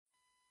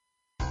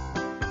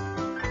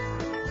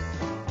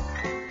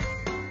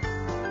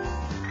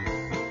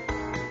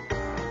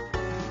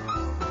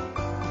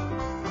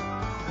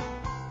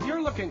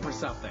looking for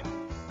something.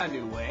 A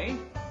new way,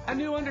 a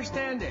new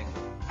understanding,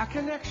 a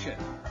connection,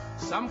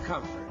 some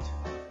comfort.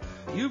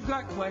 You've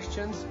got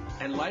questions,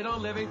 and Light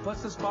on Living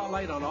puts the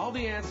spotlight on all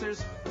the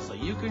answers so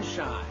you can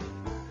shine.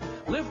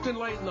 Lift and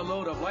lighten the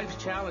load of life's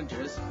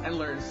challenges and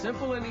learn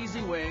simple and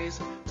easy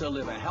ways to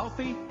live a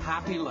healthy,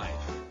 happy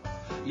life.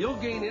 You'll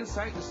gain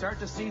insight and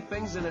start to see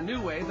things in a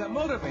new way that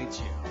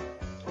motivates you.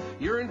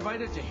 You're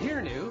invited to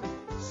hear new,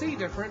 see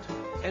different,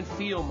 and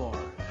feel more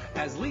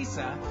as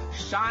Lisa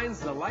shines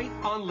the light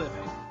on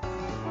living.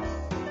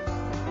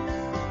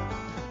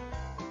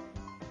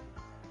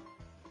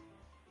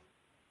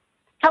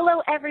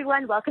 Hello,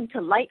 everyone. Welcome to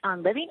Light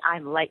on Living.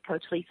 I'm Life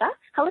Coach Lisa,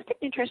 holistic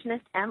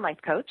nutritionist and life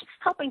coach,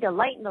 helping to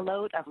lighten the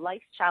load of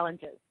life's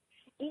challenges.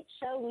 Each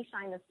show, we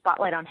shine the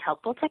spotlight on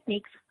helpful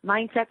techniques,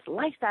 mindsets,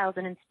 lifestyles,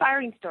 and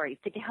inspiring stories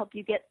to help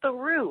you get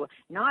through,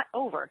 not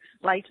over,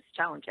 life's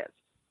challenges.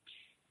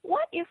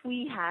 What if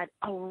we had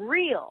a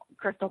real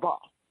crystal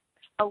ball,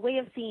 a way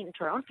of seeing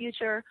into our own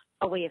future,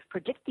 a way of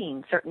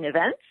predicting certain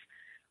events?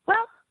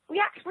 Well, we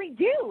actually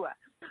do.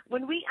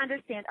 When we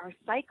understand our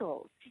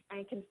cycles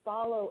and can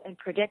follow and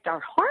predict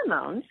our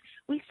hormones,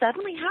 we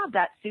suddenly have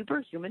that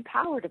superhuman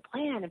power to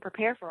plan and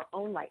prepare for our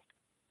own life.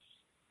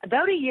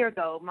 About a year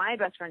ago, my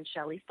best friend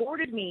Shelly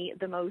forwarded me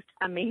the most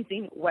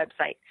amazing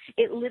website.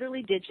 It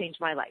literally did change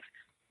my life.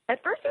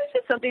 At first, it was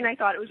just something I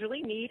thought it was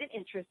really neat and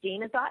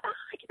interesting and thought,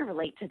 I can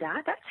relate to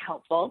that. That's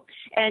helpful.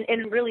 And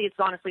really, it's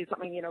honestly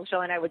something,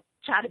 Shelly and I would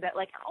chat about,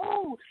 like,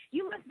 oh,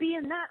 you must be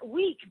in that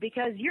week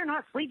because you're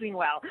not sleeping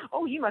well.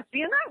 Oh, you must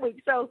be in that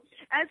week. So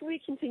as we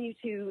continue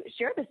to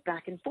share this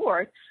back and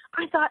forth,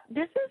 I thought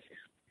this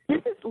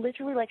is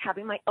literally like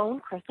having my own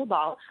crystal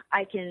ball.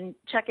 I can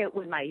check out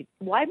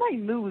why my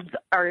moods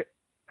are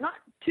not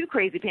too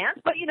crazy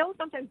pants, but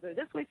sometimes they're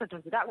this way,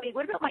 sometimes they're that way.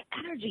 What about my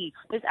energy?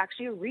 There's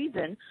actually a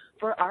reason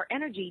for our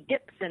energy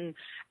dips and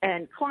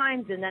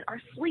climbs, and then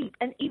our sleep,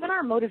 and even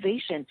our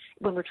motivation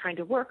when we're trying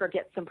to work or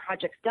get some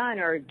projects done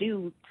or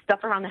do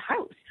stuff around the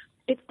house.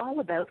 It's all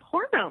about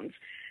hormones.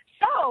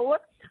 So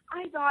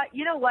I thought,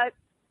 you know what?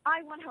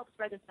 I want to help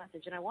spread this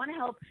message, and I want to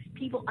help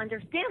people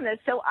understand this.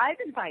 So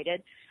I've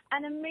invited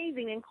an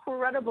amazing,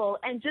 incredible,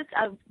 and just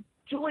a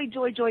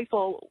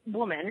joyful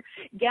woman,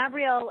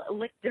 Gabrielle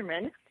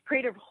Lichterman,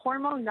 creator of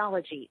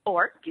Hormonology,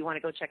 or if you want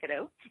to go check it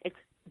out, it's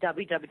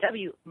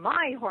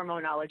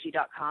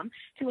www.myhormonology.com,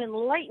 to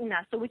enlighten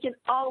us so we can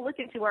all look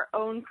into our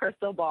own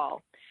crystal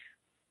ball.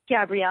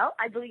 Gabrielle,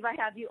 I believe I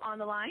have you on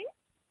the line.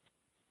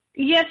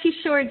 Yes, you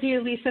sure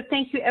do, Lisa.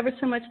 Thank you ever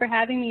so much for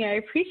having me. I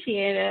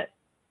appreciate it.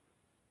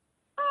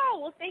 Oh,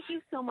 well, thank you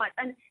so much.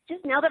 And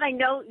just now that I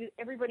know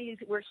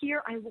we're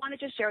here, I wanted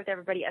to share with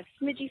everybody a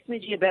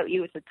smidgy about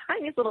you. It's the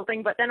tiniest little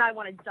thing, but then I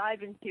want to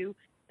dive into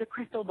the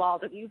crystal ball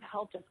that you've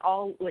helped us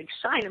all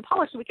shine and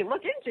polish so we can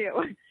look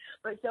into.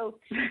 But so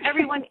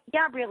everyone,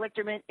 Gabrielle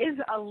Lichterman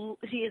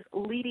she is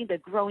leading the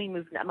growing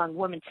movement among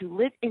women to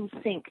live in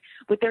sync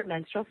with their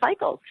menstrual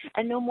cycles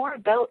and know more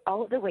about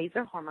all of the ways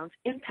their hormones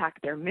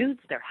impact their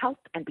moods, their health,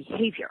 and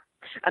behavior.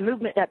 A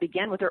movement that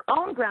began with her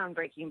own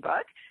groundbreaking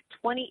book,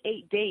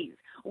 28 Days,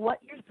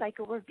 What Your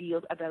Cycle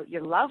Revealed About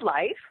Your Love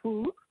Life,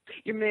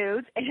 your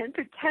moods, and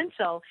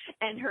potential,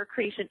 and her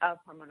creation of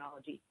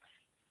Hormonology.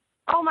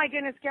 Oh, my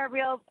goodness,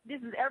 Gabrielle,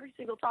 this is every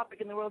single topic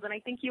in the world, and I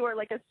think you are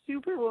like a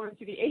superwoman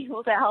to be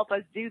able to help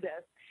us do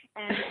this.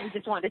 And we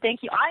just wanted to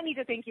thank you. I need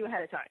to thank you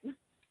ahead of time.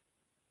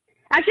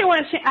 Actually,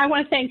 I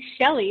want to thank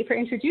Shelly for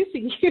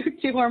introducing you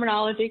to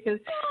Hormonology, because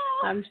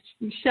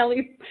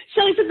Shelly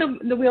put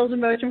the wheels in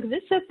motion for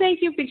this. So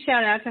thank you. Big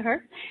shout out to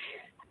her.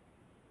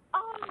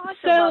 Oh,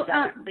 so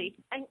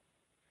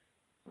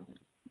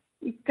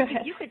go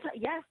ahead. You could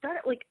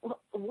start it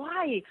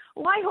why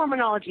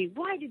Hormonology?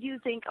 Why did you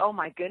think, oh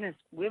my goodness,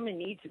 women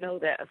need to know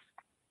this?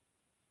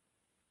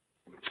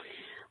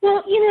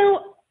 Well,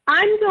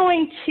 I'm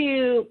going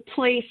to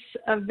place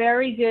a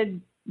very good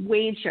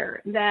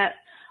wager that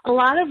a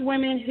lot of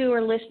women who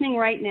are listening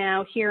right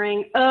now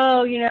hearing,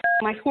 oh,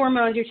 my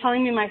hormones, you're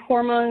telling me my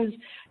hormones,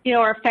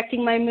 are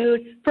affecting my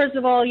mood. First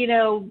of all,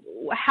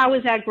 how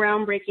is that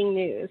groundbreaking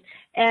news?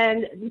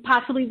 And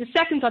possibly the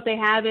second thought they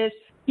have is,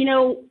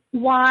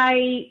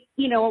 why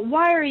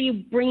are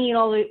you bringing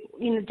all the,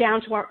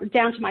 down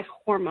to my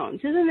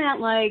hormones? Isn't that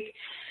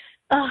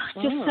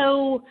just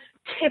so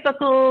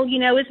typical?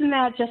 Isn't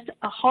that just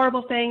a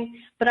horrible thing?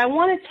 But I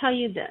want to tell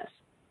you this.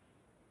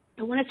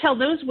 I want to tell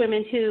those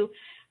women who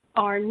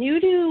are new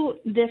to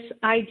this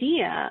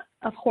idea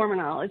of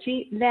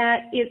hormonology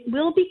that it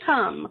will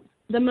become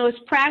the most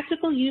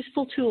practical,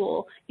 useful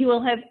tool you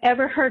will have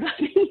ever heard of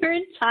in your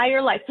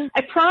entire life.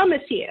 I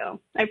promise you.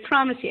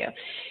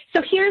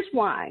 So here's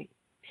why.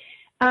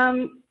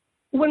 When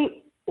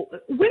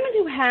women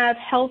who have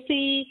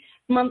healthy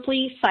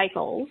monthly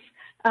cycles,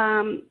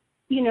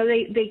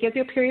 they get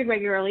their period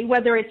regularly,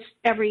 whether it's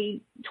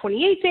every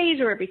 28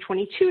 days or every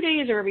 22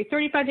 days or every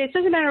 35 days,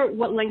 doesn't matter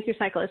what length your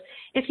cycle is.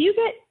 If you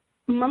get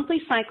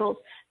monthly cycles,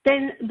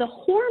 then the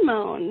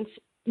hormones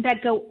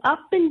that go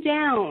up and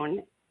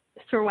down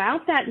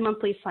throughout that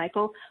monthly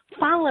cycle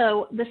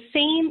follow the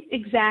same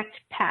exact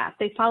path.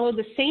 They follow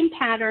the same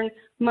pattern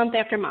month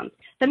after month.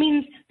 That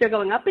means they're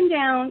going up and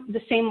down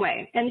the same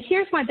way. And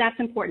here's why that's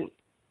important.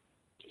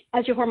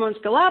 As your hormones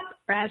go up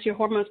or as your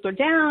hormones go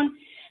down,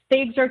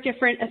 they exert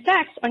different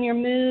effects on your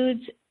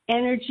moods,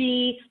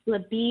 energy,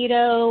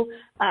 libido,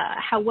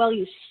 how well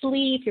you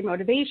sleep, your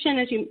motivation,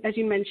 as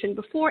you mentioned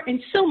before,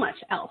 and so much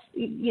else.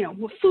 You know,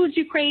 what foods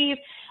you crave,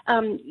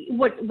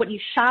 what you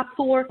shop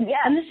for. Yeah.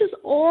 And this is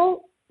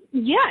all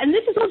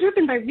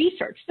driven by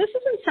research. This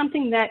isn't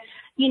something that,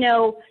 you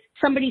know,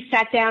 somebody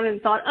sat down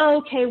and thought, oh,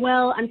 okay,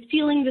 well, I'm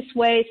feeling this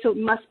way, so it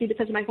must be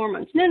because of my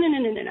hormones. No.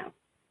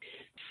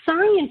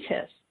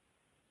 Scientists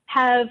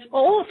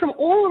from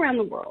all around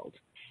the world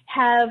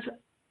have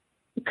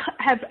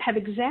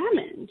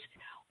examined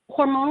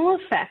hormonal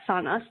effects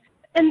on us,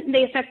 and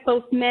they affect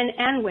both men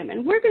and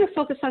women. We're going to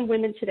focus on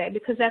women today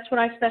because that's what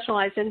I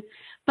specialize in,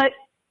 but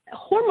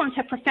hormones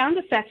have profound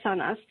effects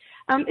on us.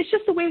 It's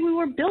just the way we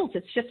were built.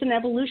 It's just an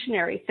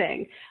evolutionary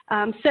thing.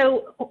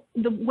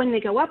 When they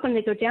go up, when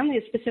they go down, they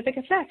have specific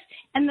effects.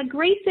 And the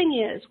great thing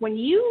is, when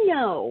you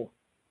know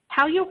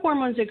how your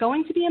hormones are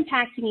going to be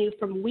impacting you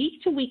from week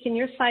to week in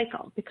your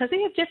cycle, because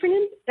they have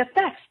different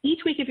effects each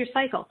week of your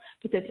cycle,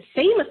 but they're the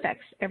same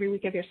effects every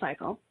week of your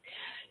cycle,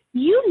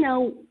 you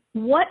know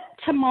what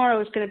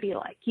tomorrow is going to be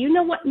like. You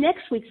know what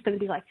next week's going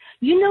to be like.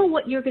 You know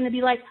what you're going to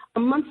be like a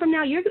month from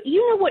now. You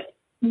know what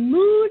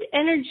mood,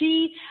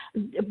 energy,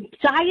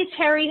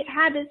 dietary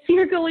habits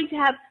you're going to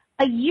have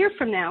a year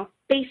from now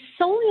based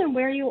solely on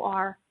where you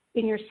are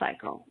in your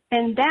cycle.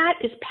 And that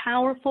is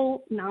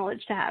powerful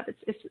knowledge to have.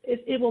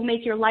 It will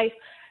make your life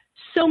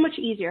so much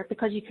easier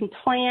because you can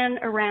plan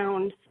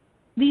around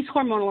these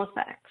hormonal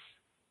effects.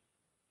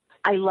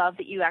 I love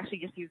that you actually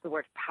just used the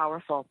word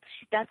powerful.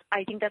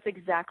 I think that's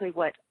exactly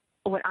what,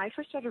 when I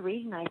first started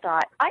reading, I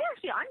thought, I'm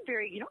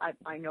very,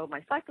 I know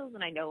my cycles,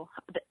 and I know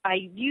that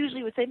I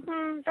usually would say,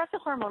 that's a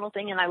hormonal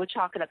thing, and I would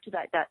chalk it up to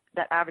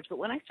that average. But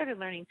when I started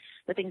learning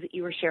the things that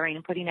you were sharing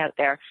and putting out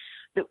there,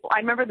 I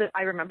remember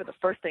the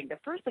first thing. The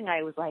first thing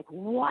I was like,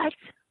 what?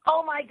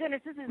 Oh my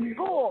goodness, this is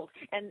gold.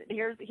 And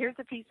here's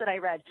the piece that I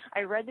read.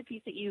 I read the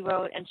piece that you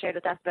wrote and shared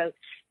with us about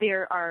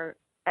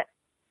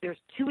there's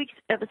 2 weeks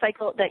of the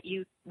cycle that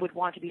you would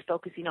want to be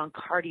focusing on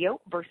cardio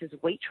versus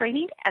weight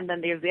training, and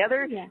then there's the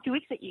other 2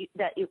 weeks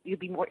that you'd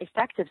be more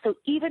effective. So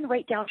even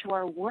right down to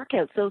our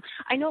workouts. So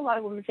I know a lot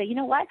of women say, you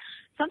know what?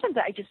 Sometimes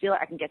I just feel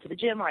like I can get to the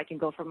gym, or I can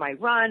go for my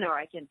run, or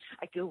I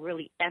feel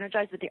really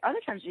energized. But there are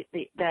other times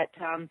that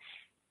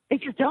they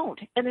just don't.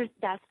 And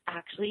that's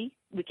actually,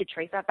 we could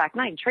trace it back,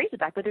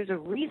 but there's a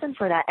reason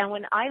for that. And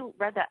when I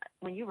read that,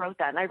 when you wrote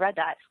that and I read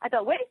that, I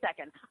thought, wait a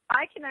second,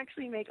 I can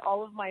actually make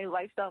all of my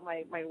lifestyle,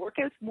 my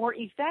workouts more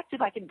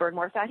effective. I can burn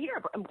more fat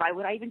here. Why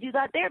would I even do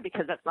that there?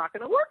 Because that's not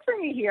going to work for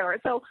me here.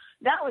 So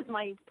that was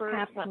my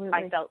first one.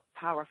 I felt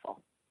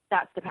powerful.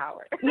 That's the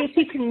power. Yes,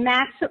 you can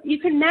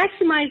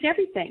maximize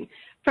everything,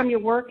 from your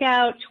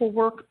workout to a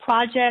work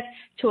project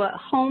to a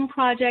home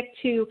project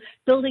to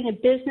building a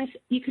business.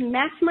 You can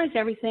maximize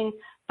everything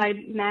by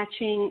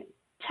matching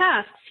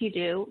tasks you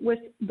do with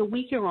the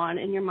week you're on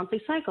in your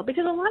monthly cycle.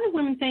 Because a lot of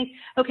women think,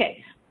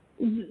 okay,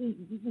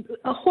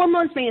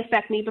 hormones may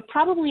affect me, but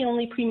probably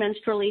only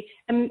premenstrually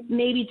and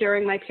maybe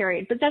during my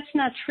period. But that's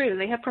not true.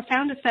 They have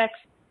profound effects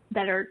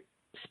that are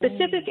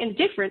specific and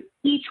different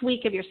each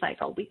week of your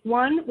cycle. Week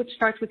 1, which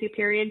starts with your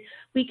period.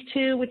 Week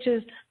 2, which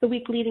is the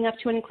week leading up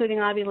to and including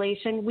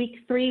ovulation. Week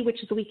 3,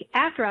 which is the week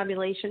after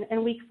ovulation.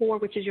 And week 4,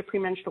 which is your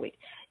premenstrual week.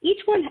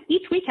 Each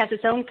week has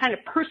its own kind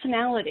of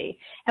personality.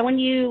 And when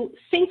you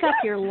sync up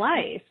your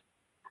life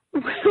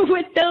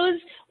with those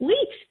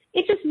weeks,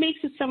 it just makes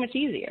it so much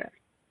easier.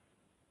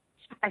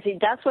 I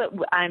think that's what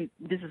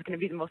this is going to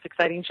be the most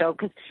exciting show,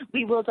 because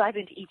we will dive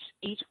into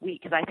each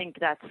week, because I think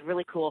that's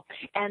really cool.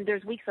 And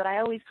there's weeks that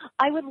I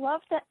would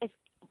love to,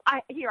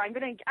 I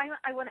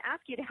want to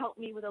ask you to help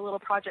me with a little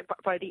project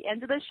by the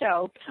end of the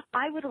show.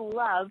 I would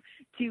love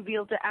to be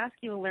able to ask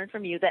you and learn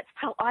from you that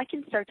how I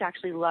can start to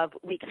actually love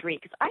week 3,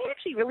 because I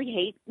actually really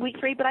hate week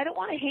 3, but I don't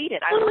want to hate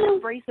it. I want to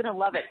embrace it and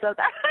love it. So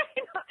that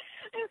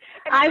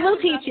I will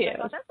teach you.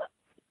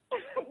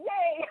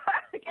 Yay!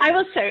 I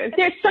will say,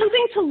 there's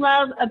something to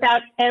love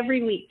about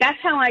every week. That's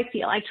how I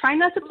feel. I try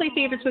not to play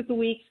favorites with the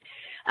weeks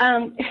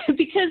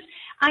because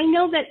I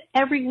know that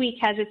every week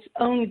has its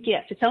own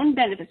gift, its own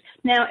benefits.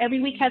 Now,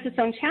 every week has its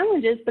own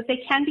challenges, but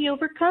they can be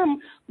overcome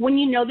when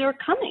you know they're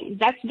coming.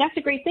 That's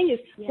the great thing is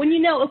when you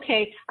know,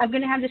 okay, I'm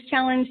going to have this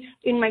challenge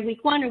in my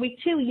week 1 or week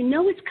 2, you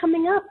know it's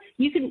coming up.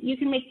 You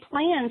can make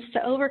plans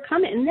to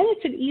overcome it, and then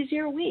it's an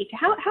easier week.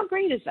 How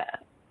great is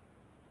that?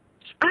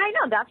 I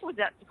know, that's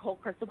the whole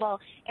crystal ball.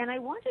 And I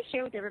want to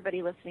share with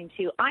everybody listening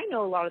too, I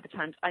know a lot of the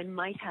times I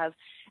might have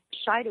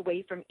shied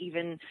away from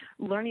even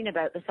learning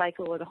about the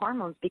cycle or the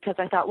hormones because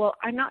I thought, well,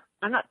 I'm not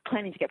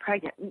planning to get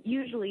pregnant.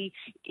 Usually,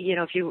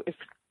 if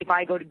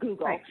I go to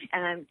Google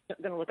and I'm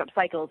going to look up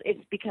cycles,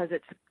 it's because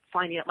it's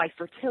finding out my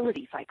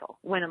fertility cycle.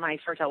 When am I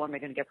fertile? When am I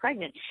going to get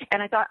pregnant?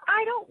 And I thought,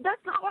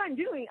 that's not what I'm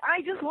doing.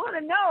 I just want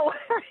to know.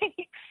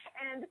 Right?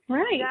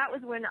 Right. That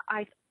was when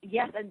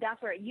and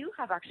that's where you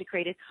have actually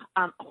created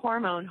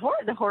Hormone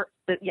Horoscope,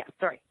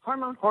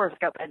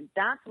 and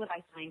that's what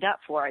I signed up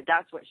for.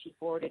 That's what she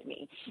forwarded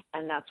me,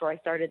 and that's where I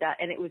started that.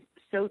 And it was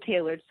so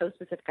tailored, so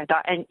specific. I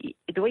thought, and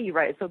the way you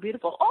write is so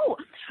beautiful. Oh,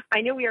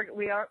 I know we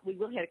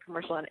will hit a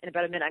commercial in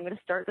about a minute. I'm going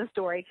to start the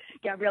story,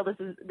 Gabrielle. This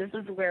is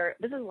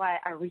why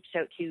I reached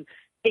out to you.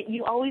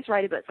 You always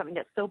write about something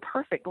that's so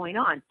perfect going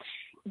on.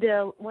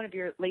 One of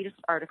your latest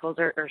articles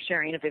or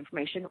sharing of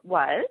information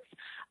was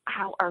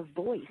how our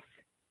voice,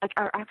 like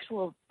our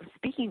actual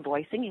speaking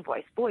voice, singing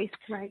voice,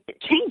 right,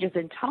 it changes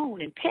in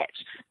tone and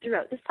pitch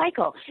throughout the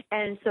cycle.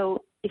 And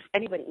so if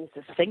anybody is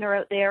a singer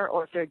out there,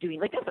 or if they're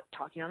doing like this,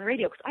 talking on the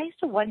radio, because I used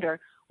to wonder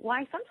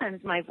why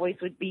sometimes my voice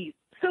would be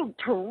so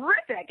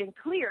terrific and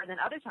clear, and then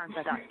other times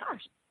I thought,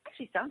 gosh, I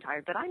actually sound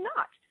tired, but I'm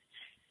not.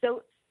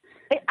 So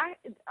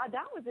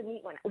that was a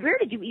neat one. Where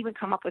did you even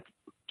come up with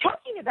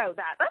talking about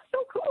that? That's so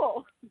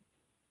cool.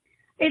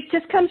 It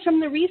just comes from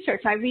the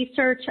research. I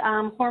research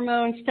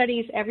hormone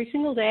studies every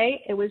single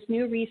day. It was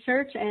new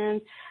research, and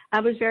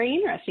it was very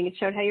interesting. It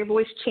showed how your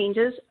voice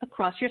changes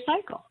across your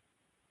cycle.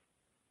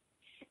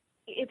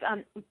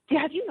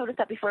 Have you noticed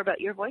that before about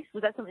your voice?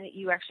 Was that something that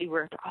you actually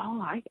were,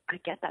 I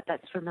get that.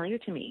 That's familiar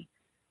to me.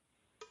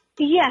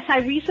 Yes, I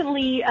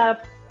recently...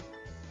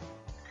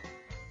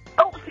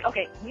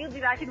 okay. We'll be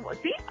back in...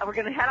 See, we're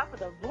going to head off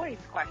with a voice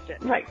question.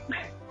 Right.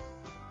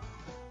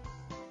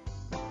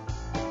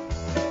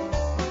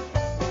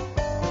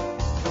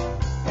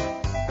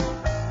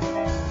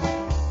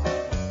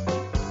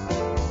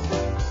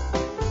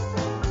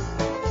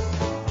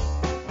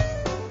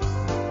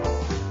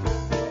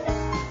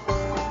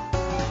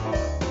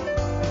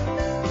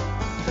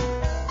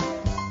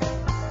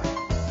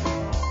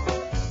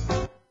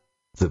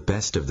 The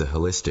best of the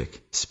holistic,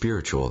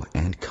 spiritual,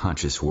 and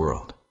conscious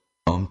world.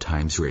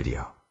 OMTimes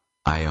Radio.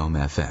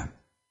 IOM-FM.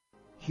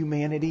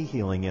 Humanity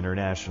Healing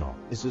International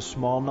is a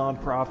small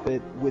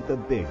nonprofit with a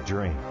big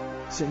dream.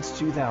 Since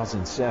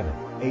 2007,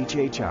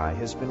 HHI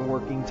has been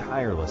working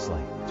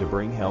tirelessly to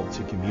bring help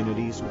to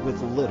communities with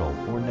little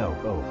or no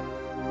hope.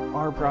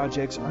 Our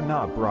projects are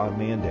not broad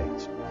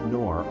mandates,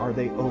 nor are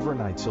they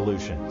overnight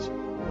solutions,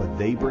 but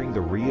they bring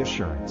the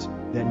reassurance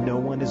that no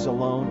one is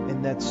alone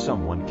and that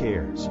someone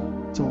cares.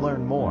 To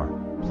learn more,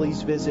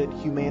 please visit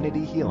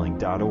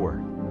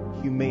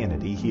humanityhealing.org.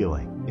 Humanity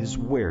Healing is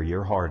where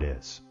your heart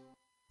is.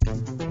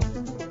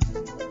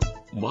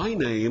 My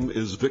name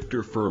is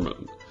Victor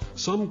Furman.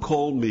 Some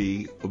call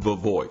me The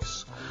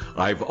Voice.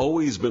 I've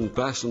always been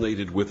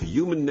fascinated with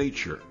human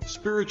nature,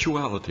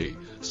 spirituality,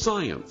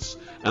 science,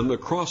 and the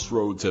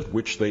crossroads at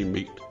which they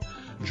meet.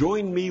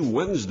 Join me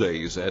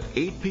Wednesdays at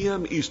 8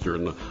 p.m.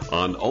 Eastern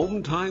on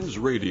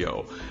OMTimes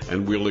Radio,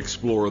 and we'll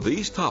explore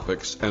these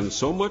topics and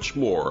so much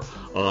more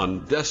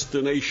on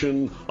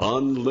Destination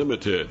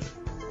Unlimited.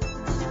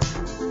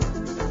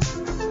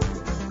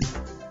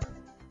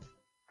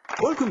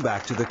 Welcome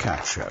back to The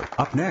Cat Show.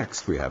 Up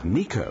next, we have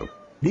Nico.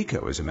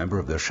 Nico is a member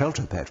of the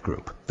Shelter Pet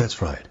Group.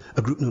 That's right.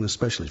 A group known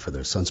especially for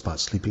their sunspot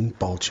sleeping,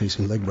 ball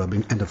chasing, leg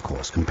rubbing, and of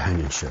course,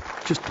 companionship.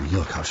 Just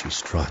look how she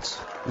struts.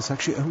 It's like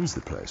she owns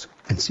the place.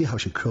 And see how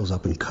she curls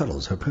up and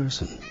cuddles her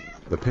person.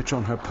 The pitch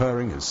on her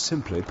purring is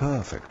simply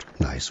perfect.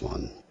 Nice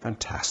one.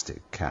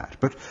 Fantastic cat.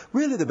 But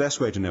really the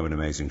best way to know an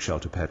amazing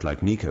shelter pet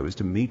like Nico is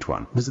to meet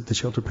one. Visit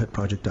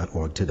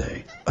theshelterpetproject.org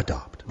today.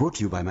 Adopt. Brought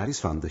to you by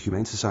Maddie's Fund, the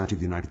Humane Society of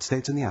the United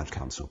States, and the Ad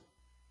Council.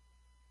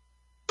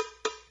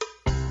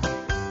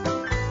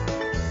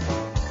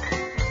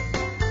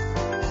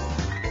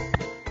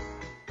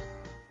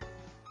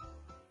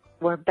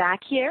 We're back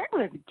here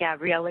with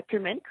Gabrielle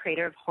Lichterman,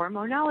 creator of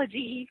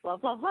Hormonology.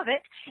 Love, love, love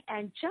it.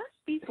 And just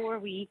before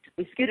we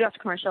scooted off to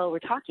commercial, we're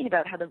talking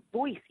about how the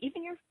voice,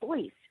 even your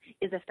voice,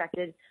 is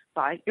affected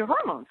by your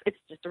hormones. It's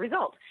just a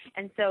result.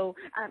 And so,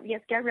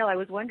 yes, Gabrielle, I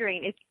was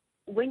wondering if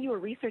when you were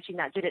researching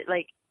that, did it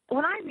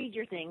when I read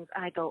your things,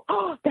 I go,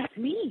 oh, that's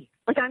me.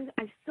 I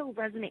so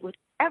resonate with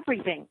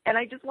everything. And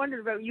I just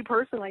wondered about you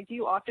personally. Do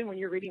you often, when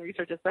you're reading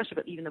research, especially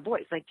about even the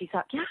voice, do you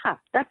thought, yeah,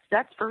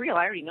 that's for real.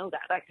 I already know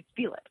that. I could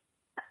feel it.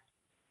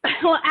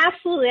 Well,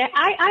 absolutely.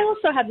 I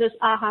also have those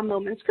aha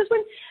moments because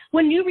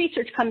when new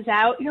research comes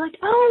out, you're like,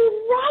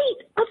 oh,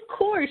 right, of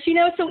course. So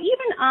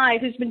even I,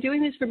 who's been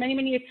doing this for many,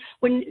 many years,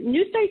 when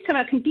new studies come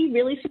out, can be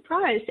really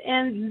surprised.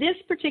 And this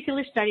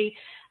particular study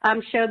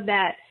showed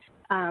that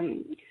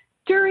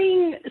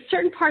during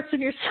certain parts of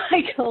your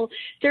cycle,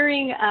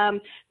 during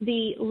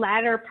the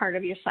latter part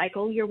of your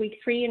cycle, your week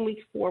 3 and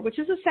week 4, which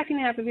is the second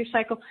half of your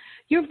cycle,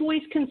 your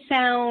voice can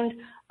sound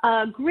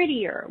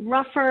grittier,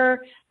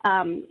 rougher,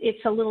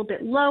 it's a little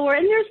bit lower.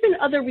 And there's been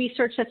other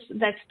research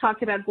that's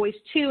talked about voice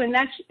too, and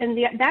that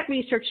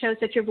research shows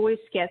that your voice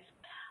gets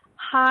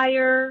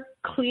higher,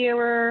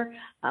 clearer,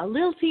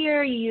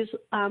 liltier, you use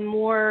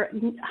more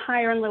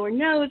higher and lower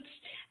notes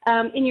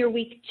in your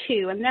week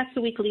 2, and that's the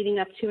week leading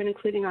up to and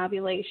including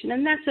ovulation.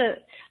 And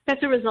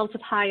that's a result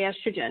of high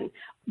estrogen.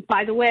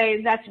 By the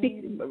way,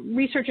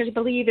 researchers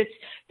believe it's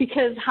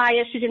because high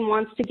estrogen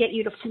wants to get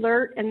you to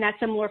flirt, and that's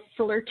a more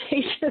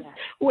flirtatious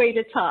way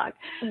to talk.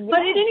 Yeah. But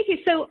in any case,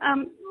 so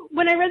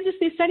when I read this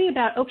new study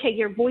about, okay,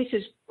 your voice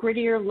is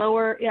grittier and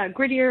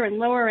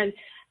lower and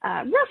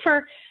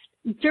rougher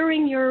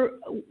during your,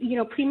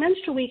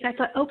 premenstrual week, I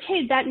thought,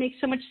 okay, that makes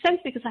so much sense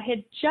because I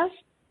had just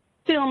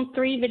filmed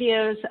 3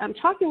 videos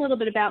talking a little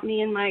bit about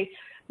me and my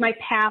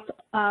path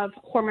of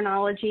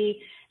hormonology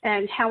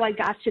and how I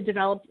got to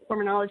develop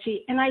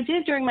hormonology. And I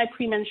did during my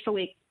premenstrual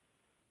week.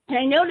 And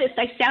I noticed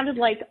I sounded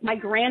like my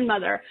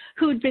grandmother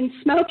who'd been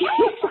smoking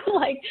for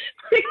like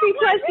 60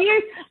 plus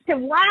years. I said,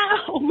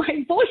 wow,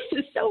 my voice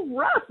is so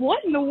rough.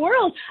 What in the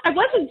world? I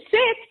wasn't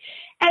sick.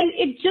 And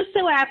it just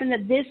so happened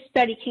that this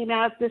study came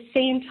out at the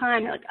same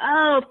time. Like,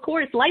 oh, of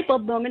course, light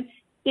bulb moment.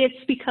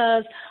 It's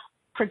because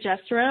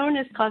progesterone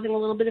is causing a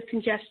little bit of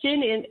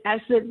congestion, and as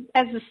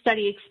the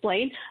study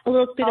explained, a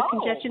little bit of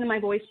congestion in my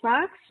voice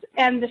box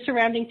and the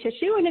surrounding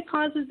tissue, and it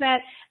causes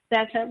that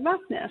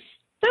roughness.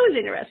 That was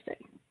interesting.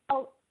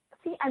 Oh,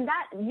 see, and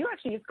that you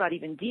actually just got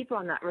even deeper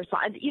on that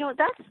response.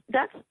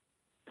 That's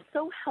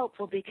so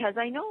helpful because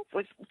I know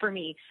for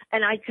me,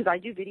 and because I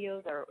do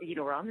videos or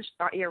we're on the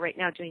air right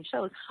now doing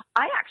shows,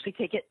 I actually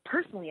take it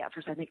personally at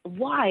first. I think,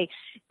 why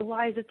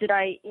is it that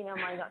am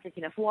I not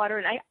drinking enough water?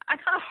 And I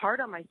kind of hard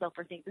on myself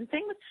for things. And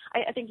same with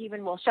I think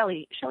even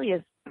Shelley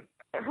is.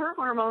 Her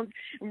hormones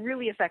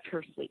really affect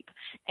her sleep.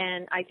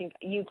 And I think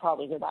you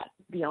probably did that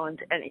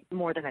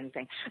more than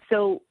anything.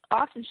 So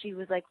often she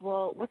was like,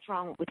 well, what's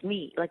wrong with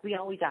me? Like we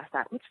always ask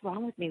that. What's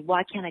wrong with me?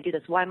 Why can't I do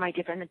this? Why am I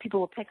different? And then people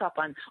will pick up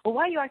on, well,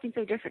 why are you acting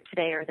so different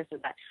today or this or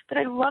that? But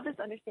I love this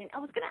understanding. I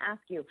was going to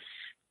ask you,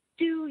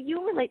 do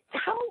you relate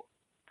how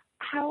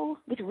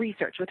with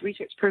research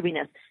proving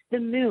this, the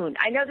moon,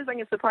 I know this is going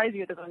to surprise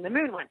you on the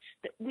moon one,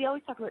 but we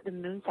always talk about the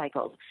moon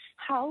cycles.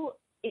 How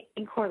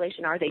in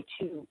correlation are they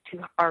to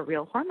our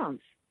real hormones?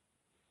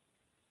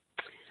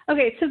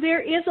 Okay, so there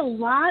is a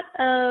lot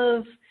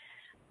of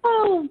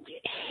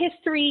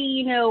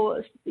history,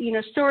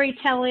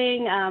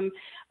 storytelling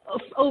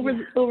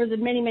over the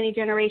many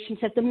generations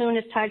that the moon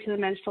is tied to the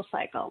menstrual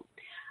cycle.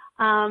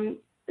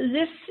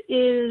 This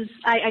is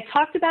I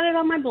talked about it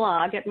on my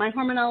blog at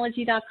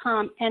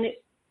myhormonology.com, and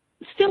it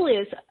still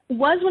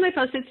was when I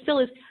posted, it still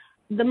is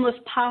the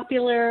most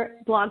popular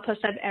blog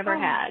post I've ever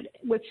had,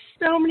 with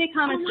so many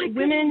comments.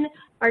 Women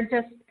are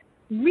just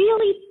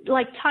really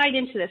tied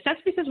into this.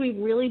 That's because we've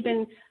really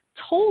been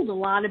told a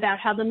lot about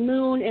how the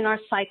moon and our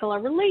cycle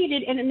are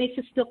related, and it makes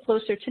us feel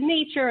closer to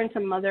nature and to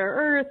Mother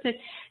Earth, and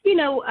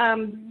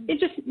it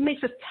just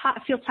makes us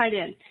feel tied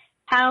in.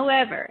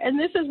 However, and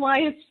this is why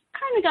it's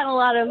kind of got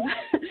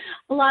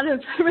a lot of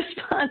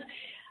response.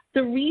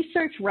 The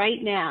research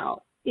right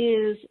now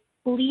is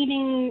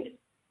leading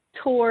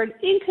toward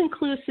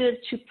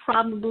inconclusive to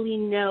probably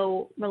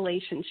no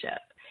relationship.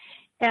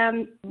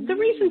 And the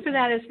reason for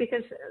that is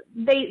because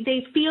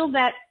they feel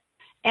that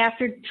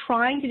after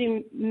trying to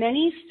do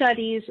many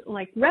studies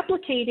like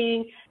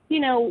replicating,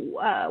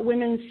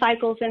 women's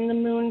cycles and the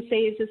moon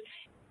phases,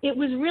 it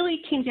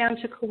really came down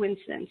to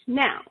coincidence.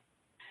 Now,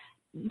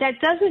 that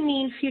doesn't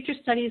mean future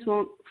studies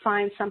won't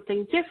find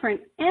something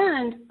different.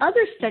 And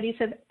other studies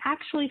have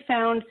actually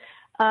found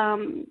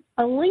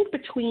a link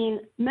between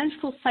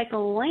menstrual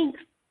cycle length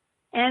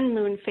and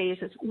moon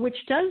phases, which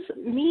does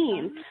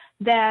mean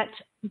that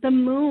the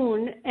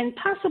moon and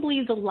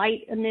possibly the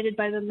light emitted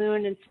by the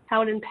moon and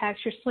how it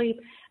impacts your sleep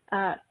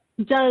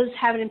does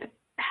have an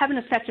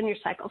effect on your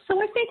cycle.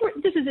 So I think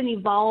this is an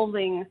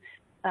evolving,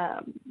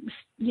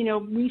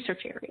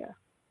 research area.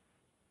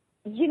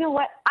 You know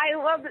what? I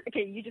love it.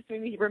 Okay, you just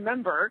made me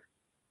remember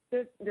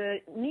the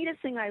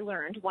neatest thing I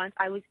learned once.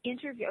 I was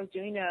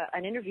doing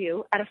an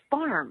interview at a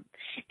farm,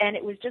 and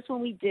it was just when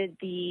we did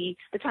the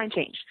time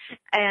change.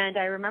 And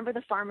I remember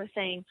the farmer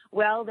saying,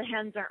 well, the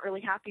hens aren't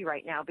really happy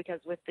right now because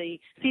with the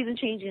season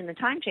changing and the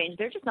time change,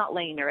 they're just not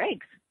laying their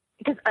eggs.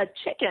 Because a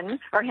chicken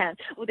or hen,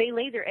 they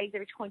lay their eggs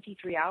every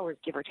 23 hours,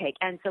 give or take.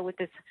 And so with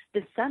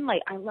this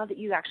sunlight, I love that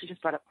you actually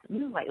just brought up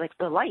moonlight, like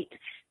the light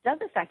does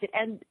affect it.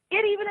 And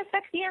it even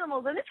affects the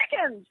animals and the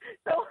chickens.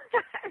 So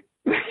I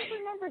just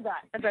remember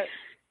that.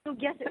 So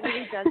yes, it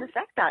really does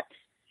affect that.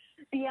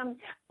 The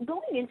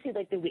going into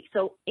the week.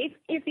 So if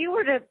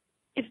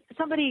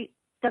somebody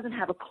doesn't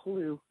have a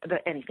clue about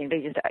anything,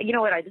 they just I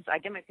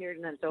get my period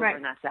and then it's over, right,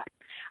 and that's that.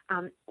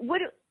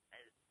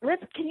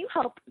 Can you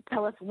help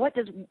tell us where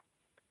does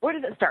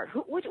it start?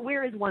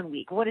 Where is 1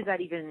 week? What does that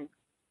even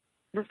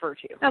refer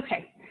to?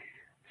 Okay.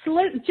 So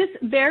let's just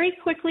very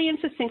quickly and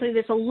succinctly,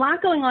 there's a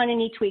lot going on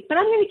in each week, but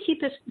I'm going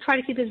to try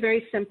to keep this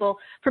very simple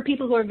for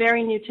people who are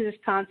very new to this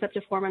concept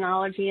of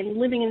hormonology and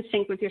living in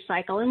sync with your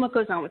cycle and what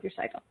goes on with your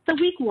cycle. So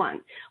week one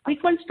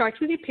starts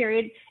with your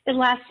period. It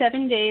lasts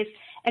 7 days,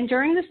 and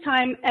during this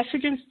time,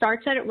 estrogen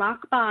starts at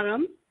rock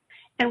bottom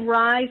and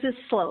rises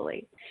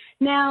slowly.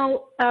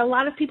 Now, a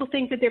lot of people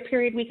think that their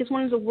period week is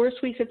one of the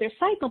worst weeks of their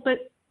cycle,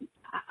 but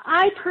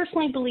I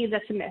personally believe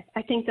that's a myth.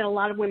 I think that a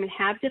lot of women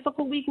have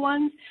difficult week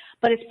ones,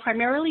 but it's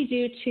primarily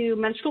due to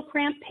menstrual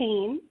cramp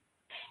pain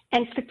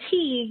and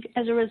fatigue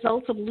as a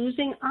result of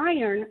losing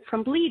iron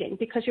from bleeding,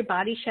 because your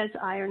body sheds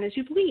iron as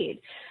you bleed.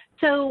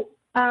 So,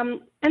 and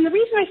the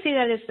reason I say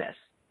that is this.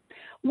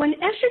 When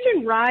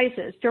estrogen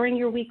rises during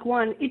your week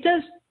one, it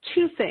does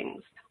two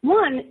things.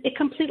 One, it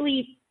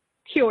completely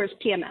cures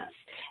PMS.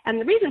 And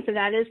the reason for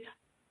that is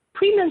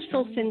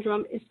premenstrual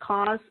syndrome is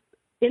caused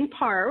in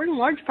part, or in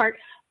large part,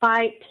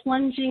 by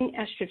plunging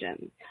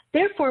estrogen.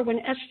 Therefore, when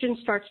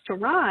estrogen starts to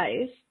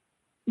rise,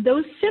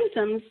 those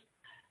symptoms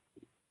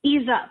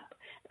ease up.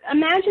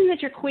 Imagine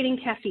that you're quitting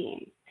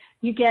caffeine.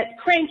 You get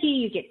cranky,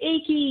 you get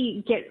achy,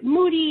 you get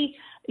moody,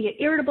 you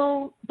get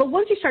irritable. But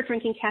once you start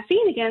drinking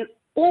caffeine again,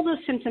 all those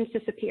symptoms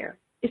disappear.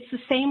 It's the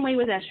same way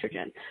with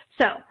estrogen.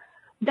 So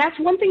that's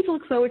one thing to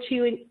look forward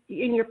to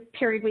in your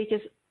period week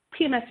is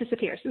PMS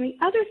disappears. And the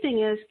other thing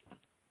is,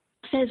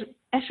 as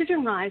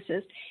estrogen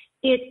rises,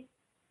 it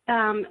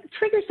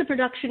triggers the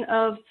production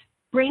of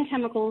brain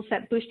chemicals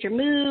that boost your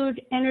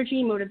mood,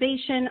 energy,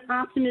 motivation,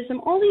 optimism,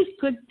 all these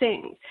good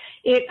things.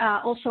 It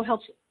also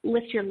helps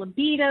lift your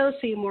libido,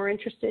 so you're more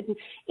interested in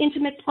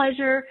intimate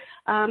pleasure.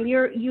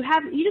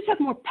 You just have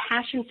more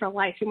passion for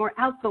life. You're more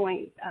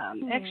outgoing,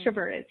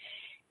 extroverted.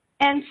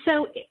 And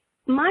so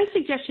my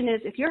suggestion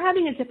is, if you're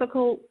having a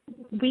difficult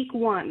week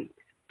one,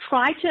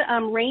 try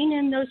to rein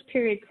in those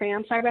period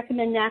cramps. I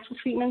recommend natural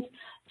treatments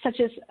such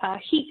as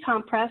heat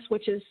compress,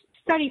 which is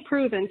study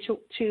proven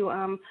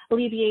to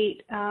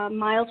alleviate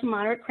mild to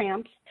moderate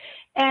cramps.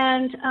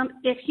 And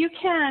if you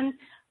can,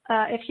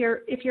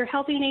 if you're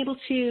healthy and able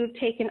to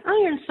take an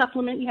iron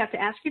supplement, you have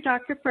to ask your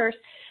doctor first,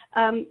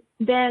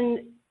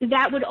 then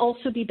that would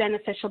also be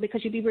beneficial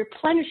because you'd be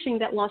replenishing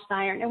that lost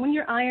iron. And when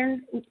your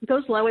iron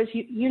goes low, as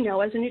you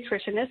know as a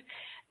nutritionist,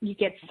 you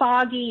get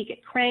foggy, you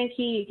get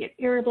cranky, you get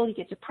irritable, you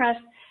get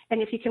depressed.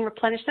 And if you can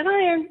replenish that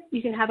iron,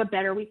 you can have a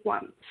better week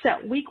one.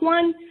 So week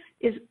one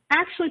is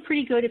actually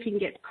pretty good if you can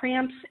get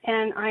cramps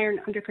and iron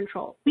under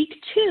control. Week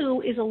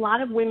two is a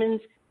lot of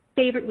women's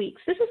favorite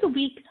weeks. This is a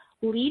week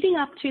leading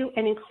up to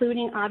and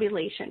including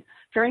ovulation.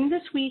 During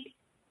this week,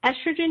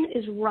 estrogen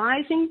is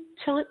rising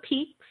till it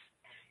peaks,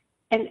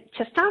 and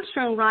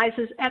testosterone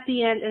rises at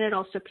the end and it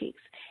also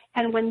peaks.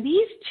 And when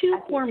these two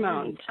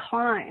hormones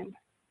climb,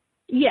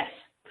 yes,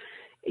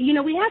 you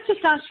know, we have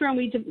testosterone,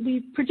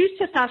 we produce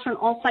testosterone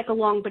all cycle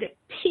long, but it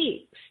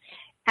peaks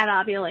at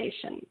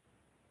ovulation.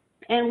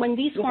 And when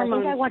these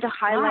hormones, I want to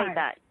highlight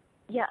that.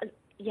 Yeah,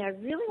 I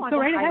really want to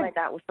highlight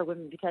that for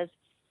women because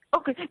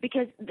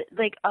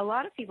like a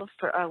lot of people,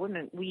 for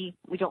women, we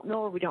don't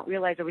know or we don't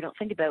realize or we don't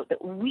think about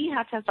that we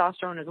have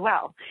testosterone as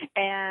well,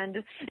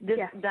 and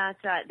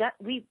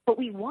but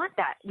we want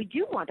that. We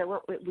do want that.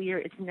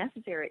 It's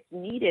necessary. It's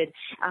needed,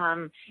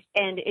 and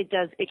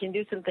it can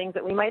do some things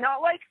that we might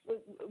not like.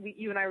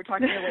 You and I were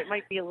talking about it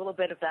might be a little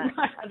bit of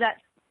that.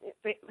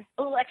 A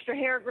little extra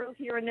hair growth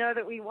here and there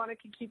that we want to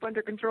keep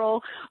under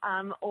control.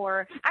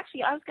 Or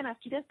actually, I was going to ask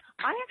you this.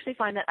 I actually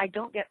find that I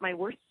don't get my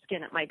worst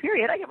skin at my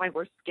period. I get my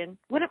worst skin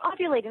when I'm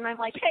ovulating. And I'm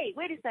like, hey,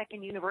 wait a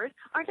second, universe.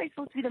 Aren't I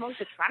supposed to be the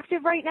most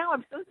attractive right now?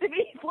 I'm supposed to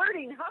be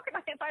flirting. How can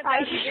I find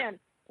that again?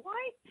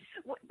 Why?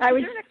 I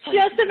was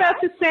just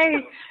about to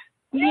say,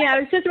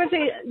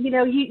 you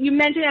know, you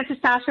mentioned that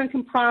testosterone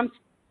can prompt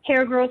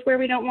hair growth where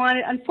we don't want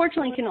it.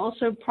 Unfortunately, it can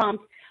also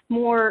prompt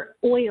more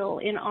oil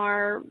in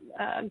our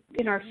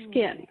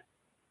skin.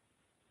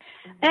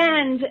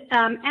 And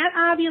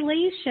at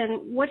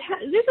ovulation,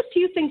 there's a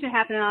few things that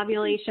happen at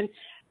ovulation.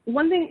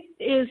 One thing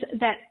is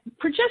that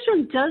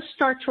progesterone does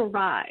start to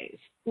rise.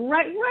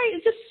 Right,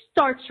 it just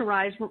starts to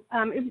rise.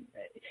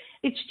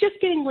 It's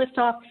just getting lift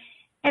off.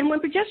 And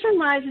when progesterone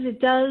rises, it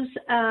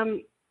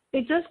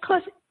does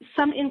cause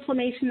some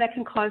inflammation that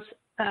can cause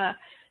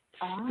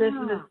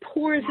the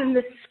pores in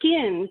the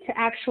skin to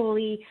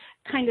actually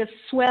kind of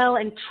swell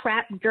and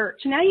trap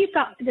dirt. So now you've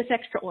got this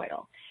extra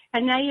oil,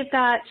 and now you've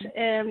got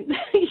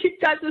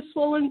the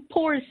swollen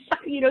pores,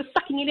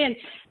 sucking it in.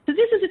 So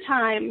this is a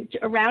time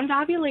around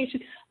ovulation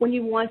when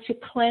you want to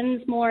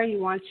cleanse more, you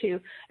want to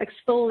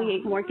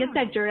exfoliate more, get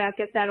that dirt out,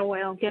 get that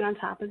oil, get on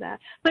top of that.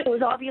 But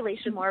was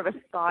ovulation more of a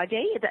spa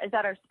day? Is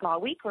that our spa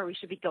week where we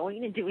should be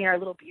going and doing our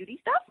little beauty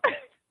stuff?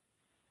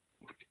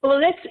 Well,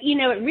 it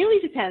really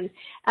depends.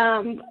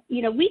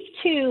 Week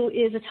two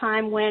is a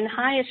time when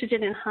high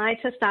estrogen and high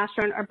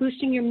testosterone are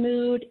boosting your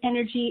mood,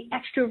 energy,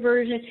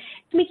 extroversion.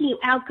 It's making you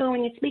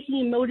outgoing. It's making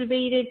you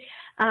motivated.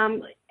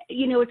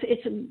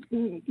 It's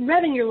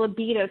revving your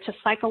libido to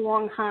cycle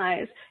long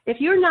highs.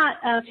 If you're not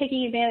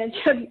taking advantage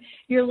of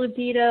your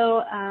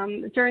libido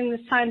during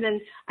this time,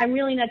 then I'm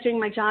really not doing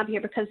my job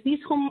here, because these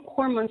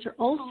hormones are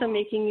also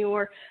making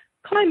your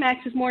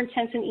climaxes more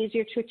intense and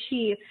easier to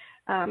achieve.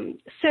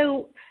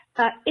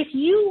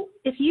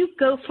 If you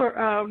go for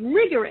a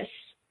rigorous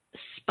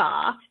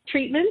spa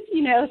treatment,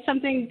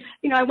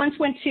 I once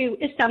went to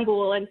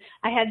Istanbul and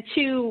I had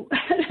two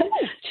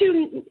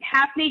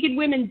half-naked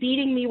women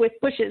beating me with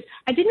bushes.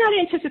 I did not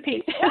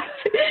anticipate that,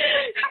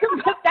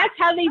 but that's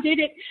how they did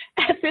it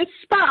at this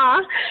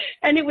spa,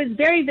 and it was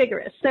very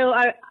vigorous. So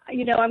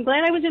I'm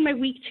glad I was in my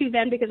week two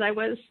then, because I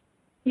was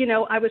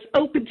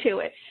open to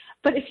it.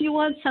 But if you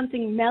want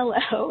something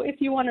mellow,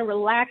 if you want a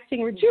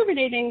relaxing,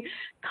 rejuvenating,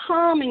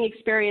 calming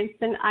experience,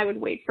 then I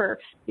would wait for,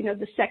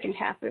 the second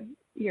half of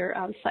your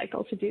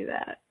cycle to do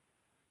that.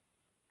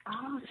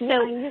 Oh, so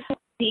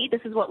See,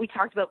 this is what we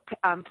talked about,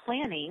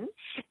 planning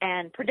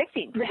and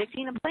predicting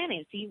and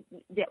planning. See,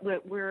 that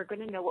we're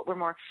going to know what we're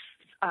more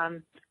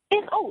I'm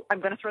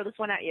going to throw this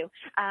one at you.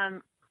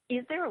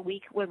 Is there a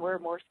week when we're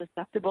more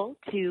susceptible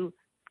to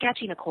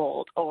catching a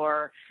cold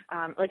or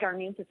like our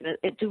immune system?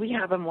 Do we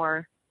have a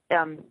more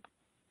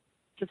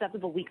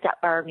susceptible week that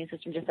our immune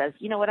system just says,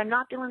 you know what, I'm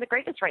not feeling the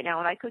greatest right now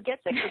and I could get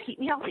sick, so keep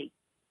me healthy?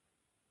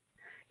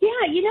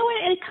 Yeah, you know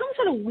what, and it comes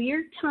at a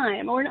weird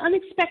time or an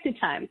unexpected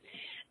time.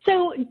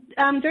 So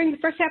during the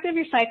first half of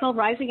your cycle,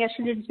 rising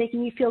estrogen is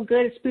making you feel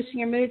good. It's boosting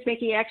your moods,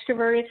 making you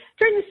extroverted.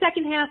 During the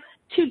second half,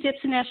 2 dips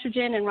in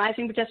estrogen and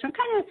rising progesterone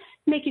kind of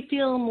make you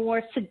feel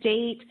more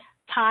sedate,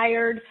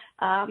 tired,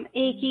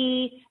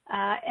 achy,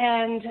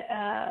 and,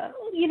 a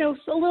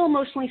little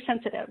emotionally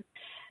sensitive.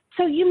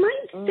 So you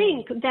might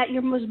think that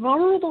your most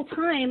vulnerable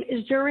time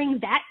is during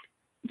that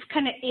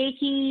kind of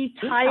achy,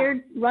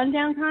 tired,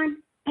 rundown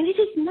time, and it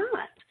is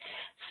not.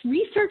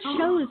 Research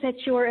shows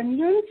that your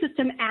immune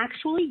system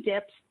actually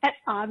dips at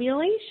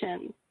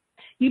ovulation.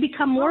 You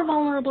become more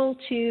vulnerable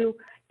to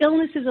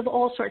illnesses of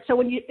all sorts. So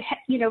when you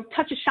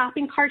touch a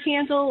shopping cart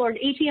handle or an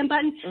ATM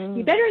button,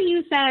 you better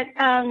use that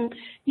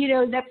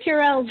that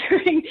Purell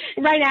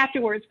right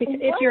afterwards, because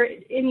if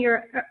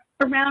you're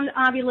around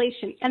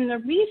ovulation. And the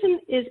reason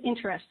is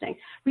interesting.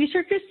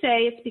 Researchers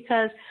say it's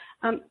because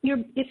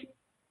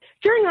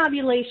during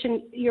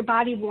ovulation, your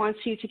body wants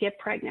you to get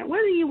pregnant,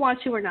 whether you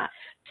want to or not.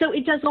 So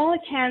it does all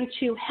it can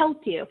to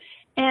help you.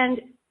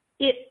 And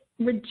it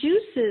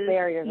reduces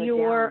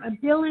your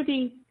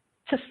ability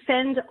to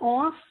fend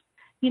off,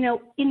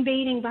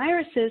 invading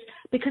viruses,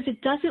 because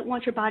it doesn't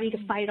want your body to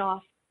fight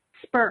off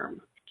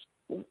sperm.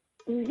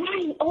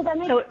 Right. Oh, that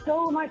makes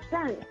so much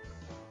sense.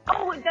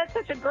 Oh, that's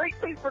such a great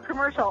place for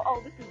commercial.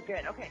 Oh, this is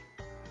good. Okay.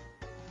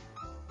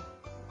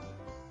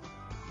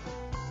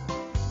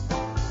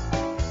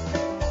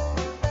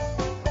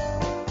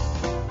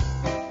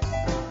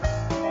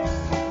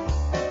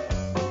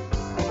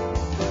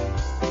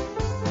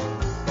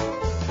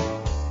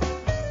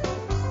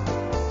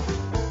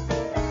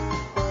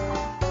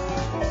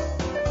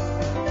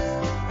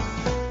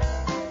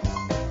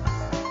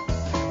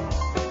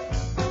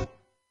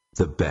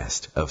 The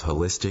best of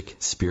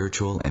holistic,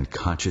 spiritual, and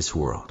conscious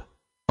world.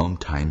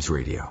 OMTimes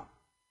Radio.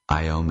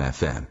 IOM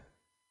FM.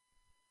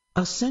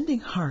 Ascending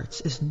Hearts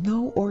is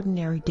no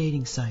ordinary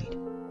dating site,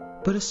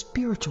 but a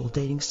spiritual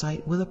dating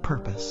site with a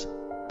purpose,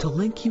 to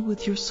link you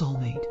with your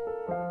soulmate.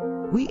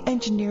 We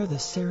engineer the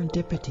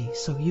serendipity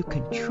so you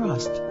can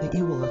trust that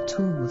you will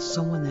attune with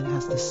someone that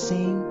has the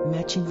same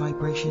matching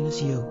vibration as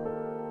you.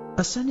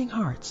 Ascending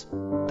Hearts,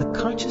 the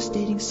conscious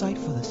dating site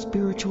for the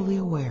spiritually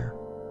aware.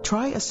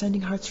 Try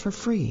Ascending Hearts for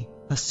free.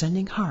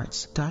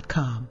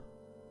 AscendingHearts.com.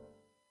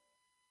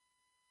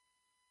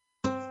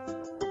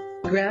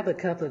 Grab a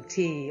cup of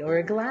tea or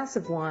a glass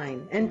of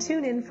wine and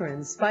tune in for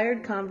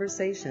Inspired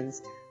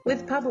Conversations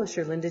with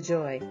publisher Linda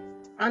Joy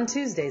on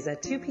Tuesdays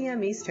at 2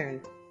 p.m.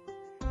 Eastern.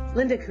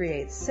 Linda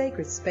creates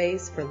sacred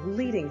space for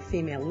leading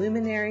female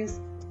luminaries,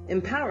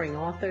 empowering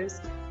authors,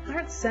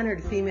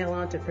 heart-centered female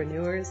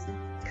entrepreneurs,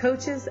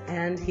 coaches,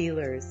 and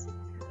healers.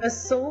 A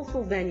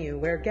soulful venue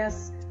where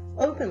guests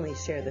openly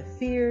share the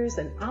fears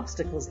and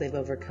obstacles they've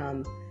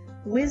overcome,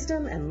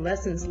 wisdom and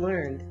lessons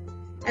learned,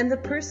 and the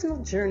personal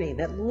journey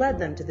that led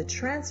them to the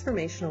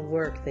transformational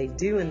work they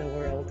do in the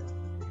world.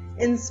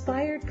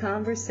 Inspired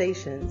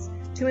Conversations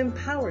to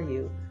empower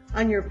you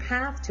on your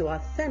path to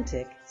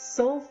authentic,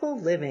 soulful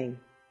living.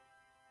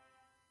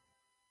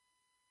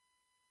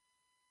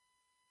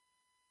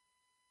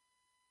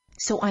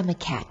 So I'm a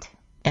cat,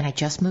 and I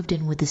just moved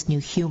in with this new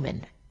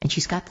human, and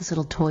she's got this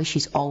little toy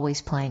she's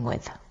always playing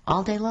with,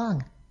 all day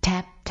long.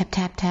 Tap, tap,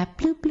 tap, tap,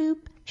 bloop, bloop.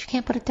 She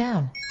can't put it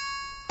down.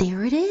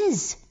 There it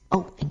is.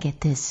 Oh, and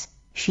get this.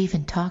 She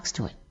even talks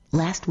to it.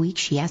 Last week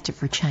she asked it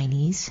for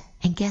Chinese,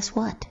 and guess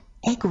what?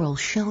 Egg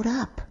rolls showed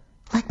up.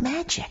 Like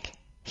magic.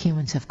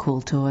 Humans have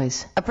cool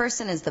toys. A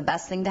person is the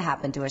best thing to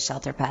happen to a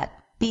shelter pet.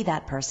 Be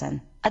that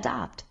person.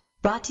 Adopt.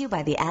 Brought to you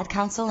by the Ad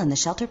Council and the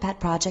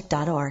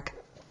ShelterPetProject.org.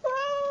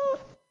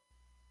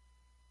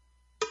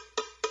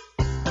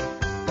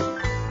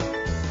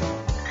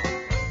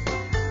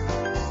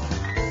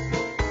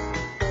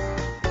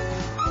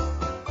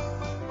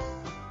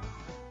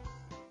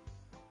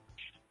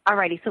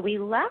 Alrighty, so we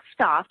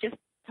left off just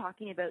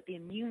talking about the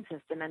immune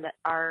system and that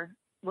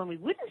when we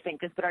wouldn't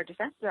think this, but our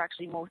defenses are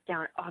actually most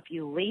down at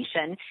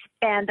ovulation.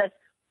 And this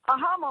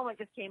aha moment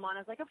just came on. I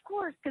was like, of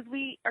course, because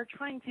we are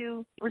trying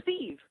to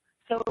receive.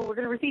 So we're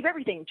going to receive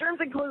everything, germs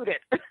included.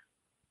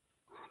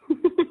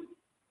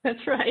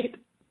 That's right.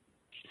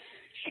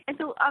 And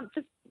so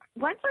just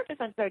once our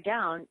defenses are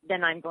down,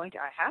 then I have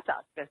to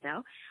ask this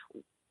now.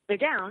 They're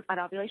down at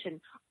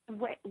ovulation.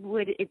 What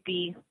would it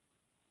be?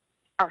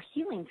 Our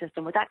healing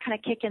system, would that kind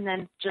of kick in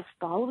then just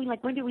following?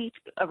 Like, when do we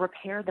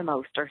repair the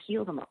most or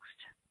heal the most?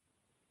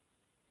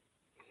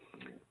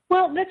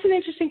 Well, that's an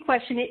interesting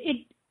question.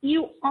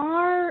 You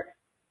are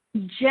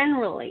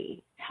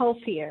generally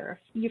healthier.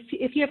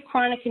 If you have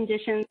chronic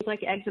conditions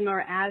like eczema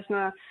or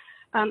asthma,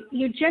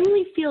 you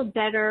generally feel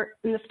better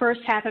in the first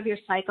half of your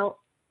cycle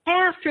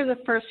after the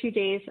first few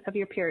days of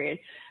your period.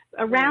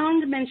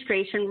 Around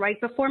menstruation,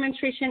 right before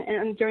menstruation,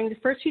 and during the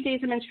first few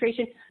days of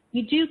menstruation,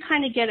 you do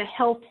kind of get a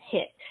health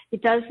hit.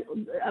 It does,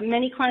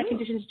 many chronic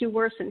conditions do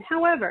worsen.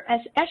 However, as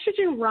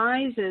estrogen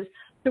rises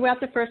throughout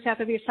the first half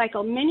of your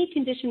cycle, many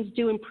conditions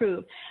do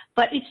improve.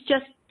 But it's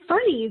just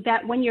funny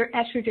that when your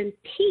estrogen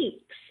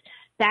peaks,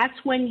 that's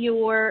when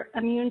your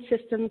immune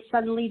system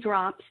suddenly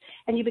drops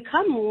and you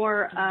become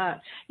more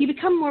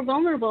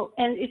vulnerable.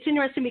 And it's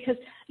interesting because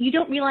you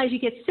don't realize you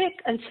get sick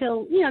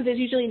until, there's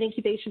usually an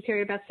incubation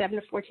period about 7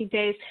 to 14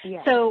 days,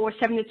 or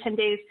 7 to 10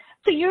 days.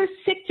 So you're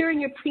sick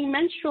during your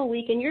premenstrual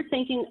week and you're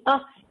thinking,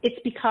 it's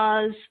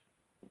because,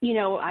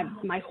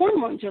 my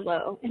hormones are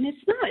low. And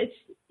it's not.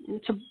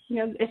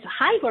 It's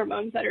high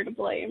hormones that are to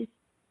blame.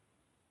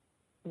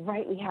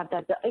 Right, we have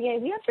that. Yeah,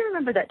 we have to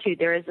remember that too.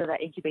 There is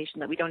that incubation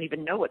that we don't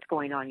even know what's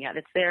going on yet.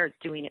 It's there, it's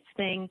doing its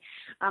thing.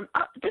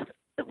 Because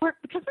we're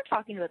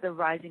talking about the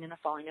rising and the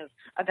falling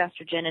of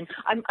estrogen, and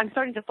I'm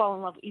starting to fall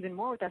in love even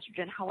more with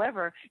estrogen.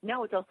 However,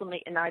 now it's also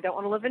late, and I don't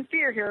want to live in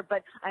fear here,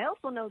 but I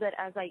also know that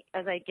as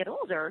I get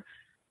older,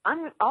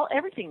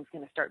 everything's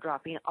going to start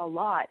dropping a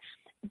lot.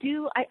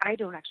 I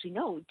don't actually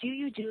know. Do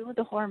you do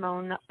the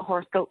hormone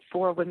horoscope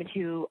for women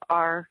who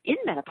are in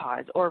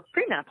menopause or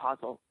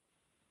premenopausal?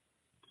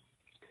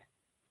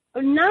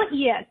 Not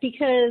yet,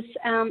 because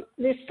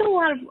there's still a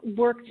lot of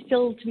work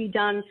still to be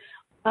done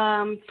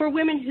for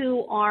women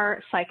who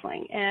are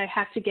cycling. And I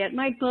have to get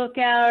my book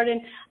out,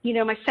 and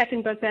my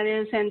second book, that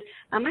is, and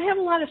I have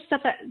a lot of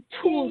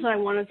tools that I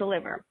want to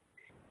deliver.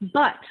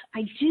 But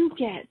I do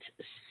get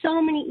so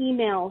many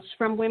emails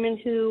from women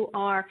who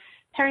are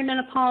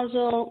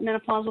perimenopausal,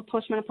 menopausal,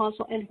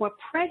 postmenopausal, and who are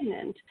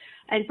pregnant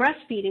and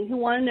breastfeeding, who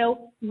want to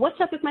know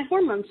what's up with my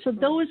hormones. So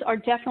those are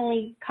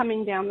definitely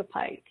coming down the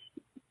pike.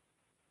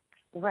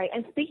 Right.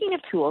 And speaking of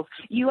tools,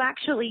 you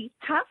actually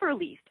have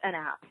released an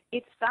app.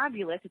 It's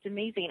fabulous. It's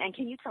amazing. And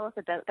can you tell us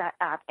about that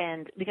app?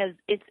 And because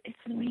it's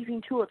an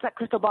amazing tool. It's that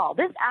crystal ball.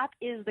 This app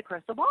is the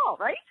crystal ball,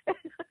 right?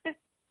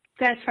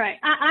 That's right.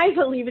 I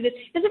believe it is.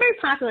 It's a very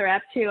popular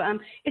app too.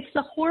 It's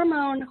the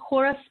Hormone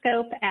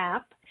Horoscope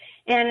app,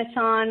 and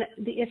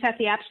it's at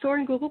the App Store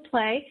and Google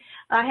Play.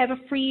 I have a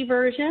free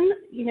version.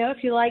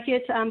 If you like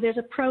it, there's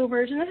a pro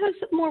version that has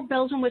more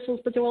bells and whistles,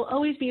 but there will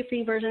always be a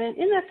free version. And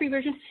in that free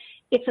version,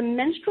 it's a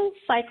menstrual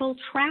cycle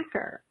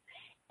tracker.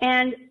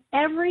 And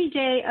every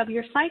day of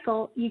your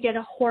cycle, you get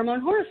a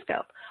hormone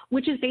horoscope,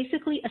 which is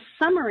basically a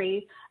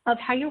summary of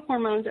how your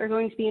hormones are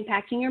going to be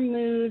impacting your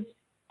moods,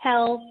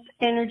 health,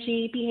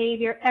 energy,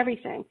 behavior,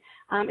 everything.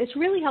 It's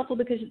really helpful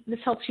because this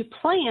helps you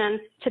plan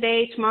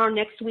today, tomorrow,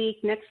 next week,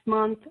 next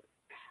month.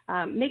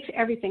 Makes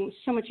everything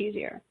so much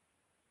easier.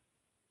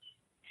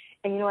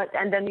 And you know what?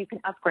 And then you can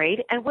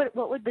upgrade. And what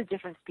would the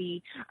difference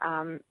be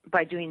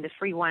by doing the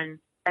free one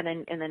and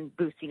then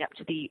boosting up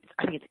to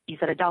I think you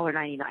said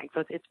 $1.99.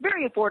 So it's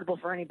very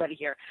affordable for anybody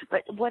here.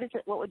 But what is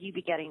it? What would you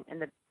be getting in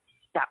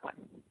that one?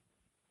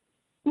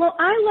 Well,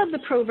 I love the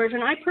pro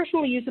version. I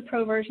personally use the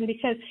pro version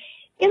because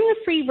in the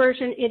free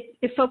version,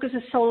 it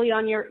focuses solely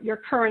on your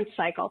current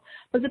cycle.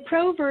 But the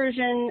pro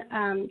version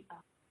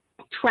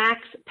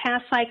tracks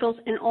past cycles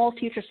and all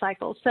future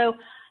cycles. So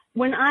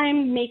when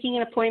I'm making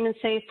an appointment,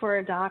 say for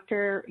a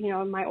doctor,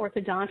 my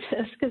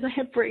orthodontist, because I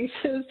have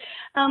braces,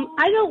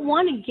 I don't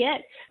want to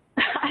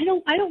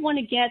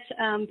get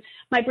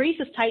my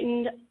braces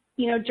tightened,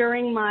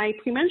 during my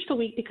premenstrual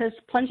week because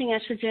plunging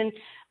estrogen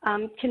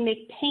can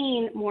make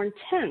pain more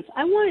intense.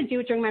 I want to do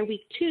it during my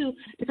week 2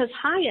 because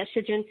high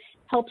estrogen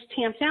helps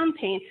tamp down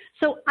pain.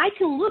 So I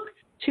can look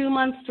 2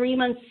 months, 3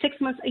 months,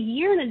 6 months, a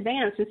year in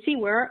advance and see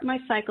where my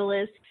cycle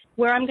is,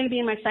 where I'm going to be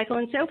in my cycle,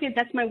 and say, okay,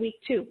 that's my week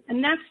 2.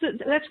 And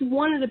that's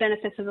one of the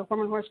benefits of the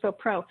Hormone Horoscope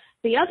Pro.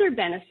 The other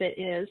benefit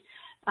is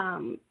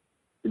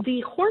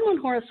the hormone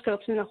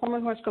horoscopes in the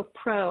Hormone Horoscope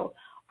Pro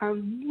are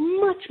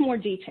much more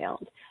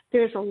detailed.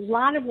 There's a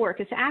lot of work.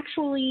 It's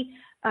actually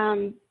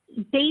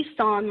based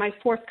on my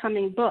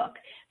forthcoming book.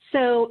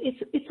 So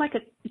it's like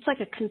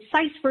a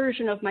concise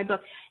version of my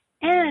book.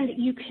 And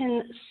you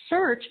can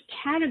search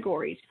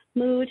categories: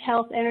 mood,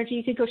 health, energy.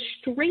 You could go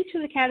straight to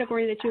the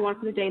category that you want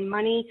for the day.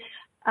 Money.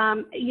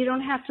 You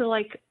don't have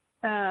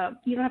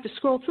to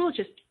scroll through. It's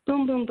just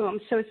boom, boom,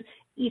 boom. So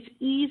it's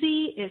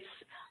easy, it's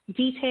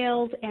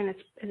detailed, and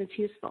it's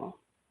useful.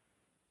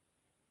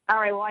 All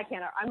right, well,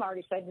 I'm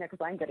already excited now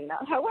because I'm getting that.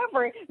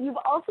 However, you've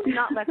also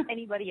not left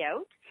anybody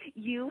out.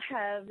 You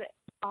have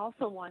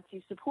also want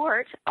to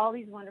support all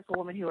these wonderful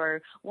women who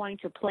are wanting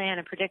to plan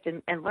and predict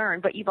and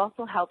learn, but you've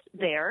also helped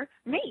their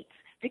mates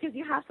because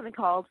you have something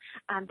called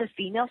the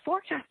Female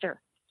Forecaster.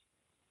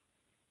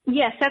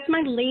 Yes, that's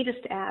my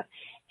latest app.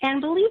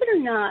 And believe it or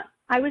not,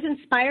 I was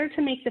inspired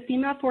to make the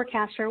Female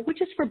Forecaster,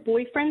 which is for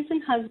boyfriends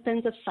and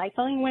husbands of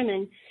cycling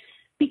women,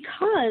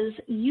 because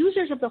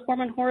users of the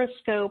Hormone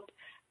Horoscope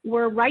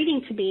were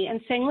writing to me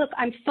and saying, look,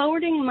 I'm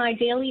forwarding my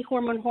daily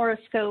hormone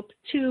horoscope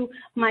to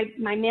my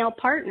male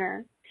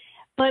partner,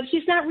 but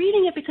he's not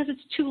reading it because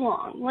it's too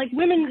long. Like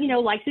women,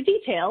 like the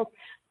details,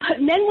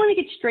 but men want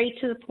to get straight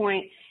to the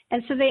point.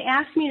 And so they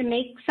asked me to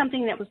make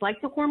something that was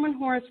like the hormone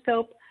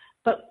horoscope,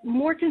 but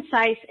more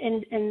concise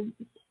and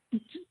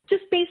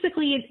just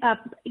basically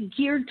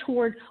geared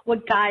toward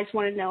what guys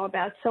want to know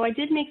about. So I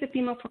did make the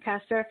Female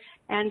Forecaster,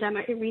 and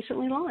it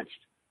recently launched.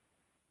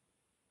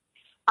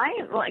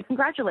 Well,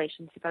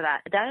 congratulations for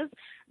that. That is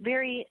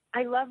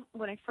I love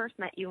when I first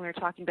met you and we were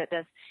talking about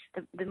this,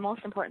 the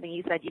most important thing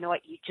you said, you know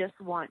what, you just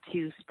want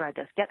to spread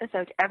this, get this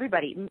out to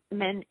everybody,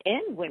 men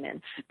and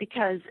women,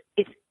 because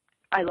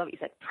I love what you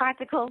said,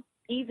 practical,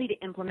 easy to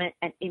implement,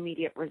 and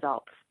immediate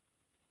results.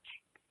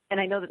 And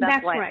I know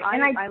that's why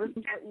right. I was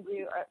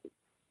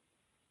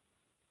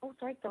oh,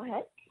 sorry, go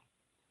ahead.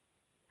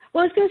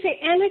 Well, I was going to say,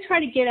 and I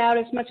try to get out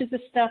as much of this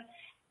stuff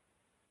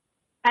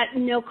at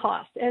no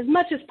cost, as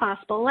much as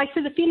possible. Like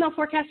for the Female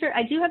Forecaster,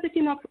 I do have the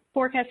Female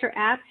Forecaster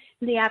app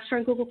in the App Store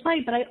and Google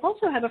Play, but I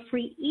also have a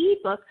free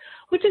ebook,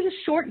 which is a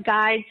short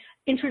guide,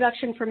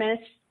 introduction for men.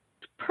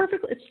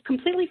 It's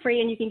completely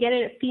free, and you can get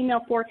it at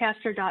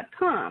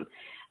femaleforecaster.com.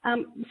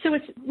 So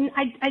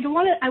I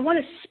want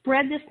to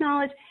spread this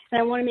knowledge, and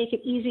I want to make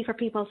it easy for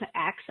people to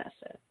access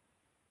it.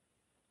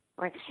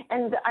 Right.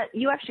 And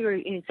you actually were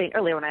saying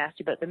earlier when I asked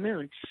you about the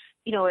moon,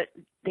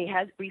 they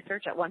had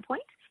research at one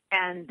point,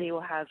 and they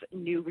will have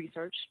new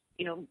research,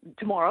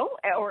 tomorrow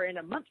or in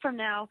a month from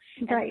now.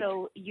 Right. And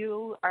so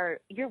you're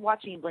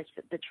watching like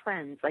the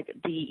trends,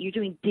 you're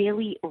doing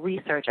daily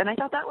research. And I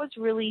thought that was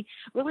really,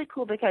 really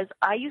cool, because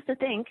I used to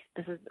think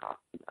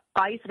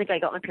I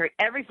got my period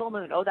every full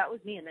moon. Oh, that was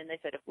me. And then they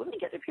said, if women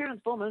get their period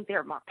on full moons,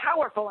 they're more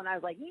powerful. And I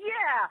was like,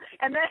 yeah.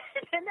 And then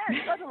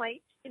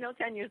suddenly,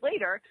 10 years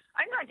later,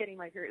 I'm not getting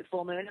my period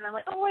full moon. And I'm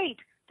like, oh, wait,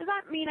 does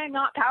that mean I'm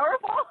not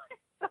powerful?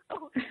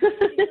 So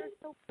they're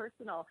so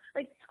personal.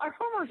 Like, our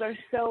hormones are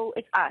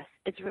it's us.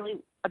 It's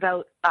really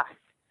about us.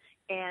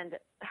 And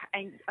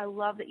I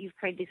love that you've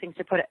created these things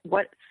to put it,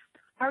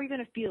 how are you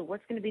going to feel?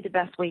 What's going to be the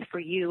best way for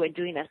you in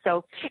doing this?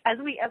 So as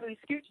we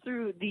scooch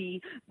through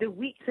the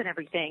weeks and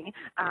everything,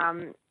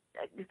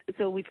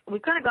 so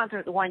we've kind of gone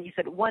through the one. You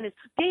said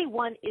day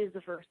one is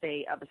the first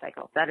day of the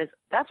cycle.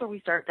 That's where we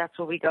start. That's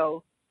where we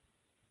go.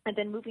 And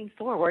then moving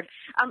forward,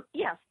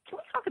 yes, can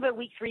we talk about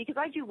week 3?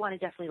 Because I do want to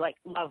definitely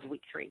love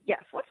week 3.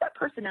 Yes, what's that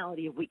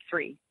personality of week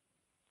 3?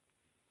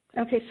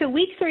 Okay, so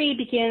week 3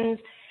 begins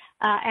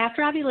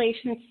after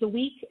ovulation. It's the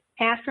week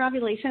after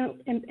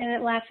ovulation, and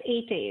it lasts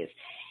 8 days.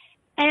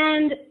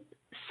 And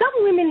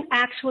some women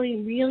actually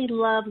really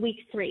love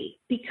week 3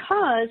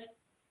 because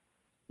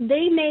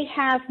they may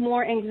have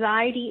more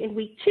anxiety in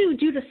week 2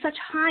 due to such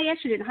high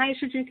estrogen. High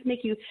estrogen can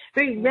make you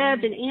very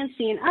revved and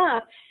antsy and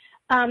up.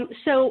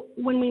 So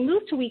when we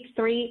move to week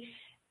 3,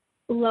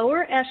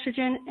 lower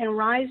estrogen and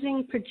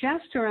rising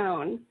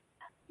progesterone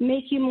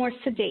make you more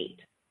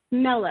sedate,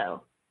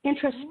 mellow,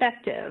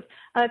 introspective.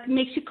 It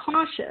makes you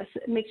cautious.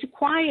 It makes you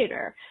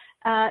quieter.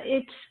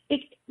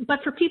 But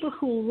for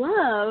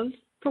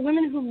for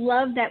women who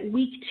love that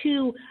week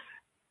 2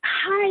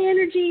 high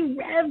energy,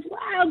 rev,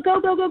 wow, go,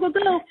 go, go, go,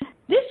 go,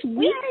 this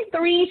week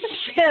 3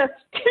 shift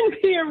can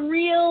be a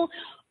real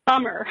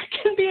bummer.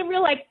 It can be a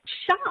real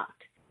shock.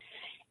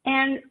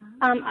 And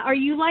are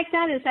you like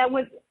that? Is that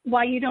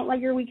why you don't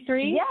like your week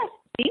 3? Yes.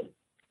 See?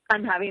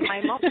 I'm having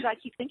my moments. I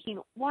keep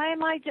thinking, where's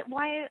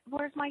my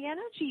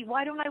energy?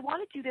 Why don't I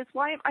want to do this?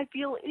 Why I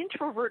feel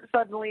introvert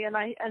suddenly,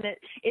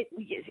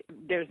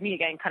 there's me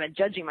again, kind of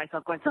judging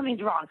myself, going,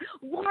 something's wrong.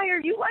 Why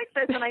are you like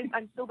this? And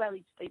I'm so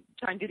badly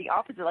trying to do the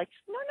opposite, like,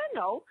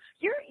 no,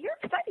 you're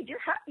excited, you're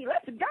happy,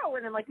 let's go.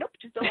 And I'm like, nope,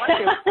 just don't want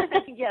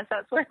to. Yes,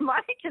 that's where my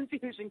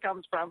confusion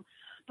comes from.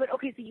 But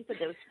okay, so you said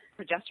there was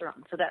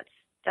progesterone, so that's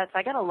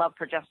I gotta love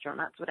progesterone.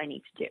 That's what I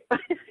need to do.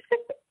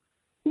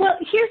 Well,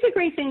 here's the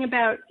great thing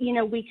about,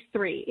 week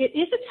 3. It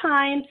is a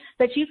time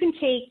that you can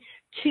take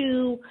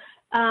to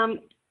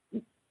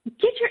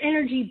get your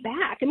energy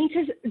back. I mean,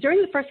 because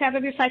during the first half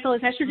of your cycle,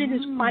 as estrogen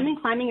is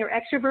climbing, you're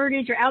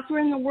extroverted, you're out there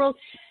in the world,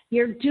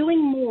 you're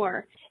doing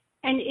more.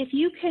 And if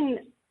you can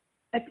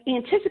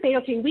anticipate,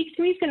 okay, week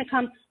 3 is going to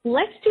come,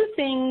 let's do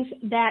things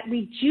that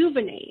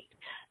rejuvenate,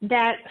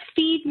 that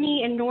feed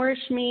me and nourish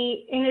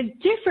me in a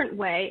different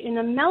way, in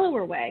a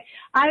mellower way.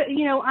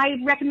 I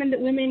recommend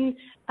that women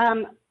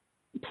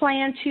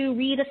plan to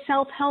read a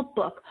self-help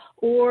book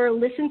or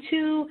listen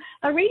to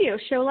a radio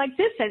show like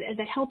this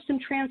that helps them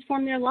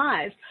transform their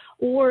lives,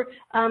 or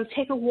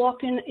take a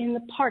walk in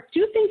the park.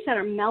 Do things that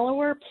are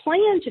mellower,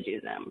 plan to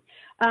do them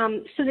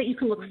so that you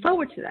can look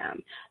forward to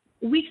them.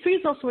 Week 3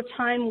 is also a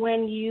time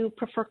when you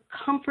prefer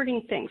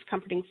comforting things,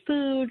 comforting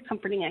food,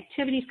 comforting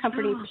activities,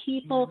 comforting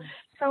people.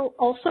 So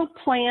also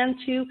plan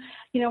to,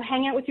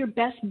 hang out with your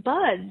best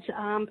buds,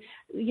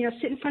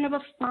 sit in front of a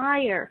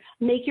fire,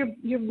 make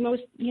your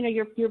most,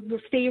 your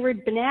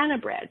favorite banana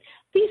bread,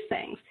 these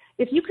things.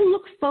 If you can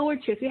look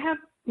forward to, if you have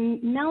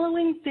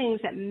mellowing things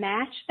that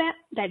match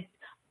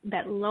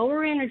that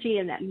lower energy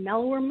and that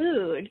mellower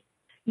mood,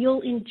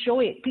 you'll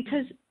enjoy it,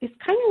 because it's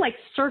kind of like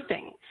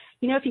surfing.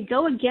 if you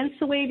go against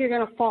the wave, you're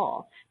going to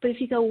fall. But if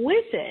you go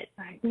with it,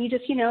 and you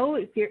just,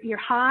 if you're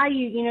high,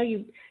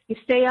 you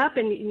stay up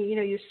and,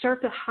 you surf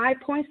the high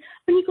points.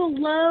 When you go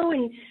low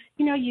and,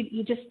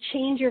 you just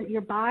change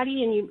your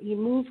body and you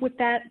move with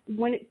that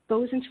when it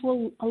goes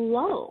into a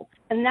low.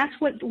 And that's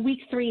what week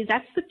 3,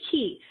 that's the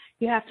key.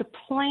 You have to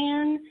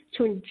plan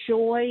to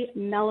enjoy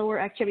mellower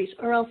activities,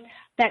 or else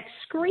that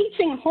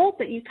screeching halt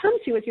that you come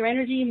to with your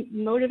energy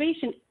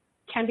motivation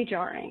can be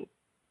jarring.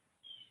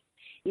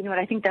 You know what,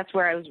 I think that's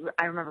where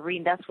I remember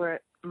reading, that's where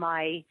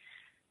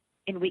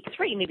in week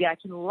 3, maybe I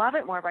can love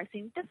it more by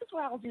saying, this is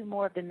where I'll do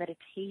more of the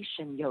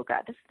meditation yoga.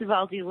 This is where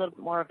I'll do a little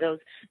bit more of those.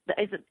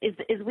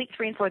 Is week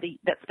 3 and 4,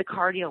 that's the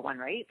cardio one,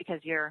 right?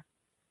 Because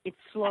it's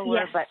slower,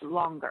 yes, but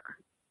longer.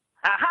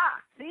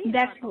 Aha! See?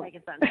 That's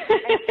making sense.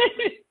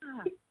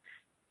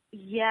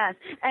 Yes.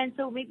 And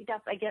so maybe I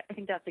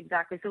think that's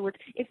exactly. So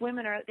if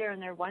women are out there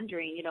and they're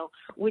wondering,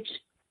 which,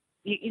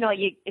 if you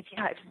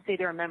have to say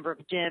they're a member of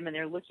a gym and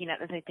they're looking at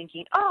it and they're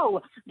thinking, oh,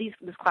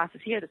 this class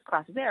is here, this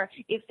class is there.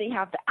 If they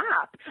have the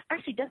app,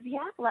 actually, does the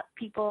app let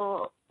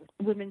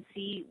women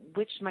see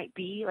which might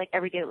be like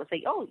every day? Let's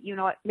say, oh, you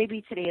know what,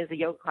 maybe today is a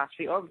yoga class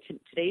for you. Or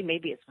today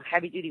maybe it's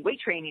heavy duty weight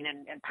training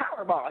and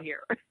Powerball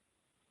here.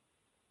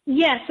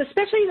 Yes,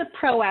 especially the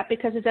Pro app,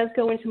 because it does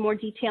go into more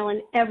detail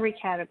in every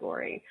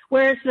category.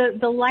 Whereas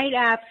the Light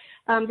app,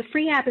 the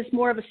free app is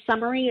more of a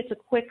summary. It's a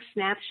quick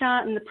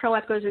snapshot, and the Pro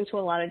app goes into a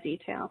lot of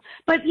detail.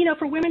 But,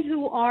 for women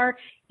who are,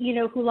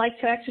 who like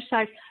to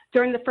exercise,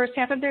 during the first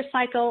half of their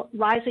cycle,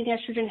 rising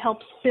estrogen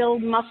helps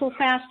build muscle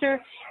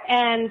faster.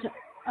 And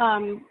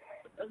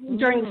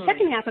during the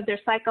second half of their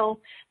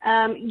cycle,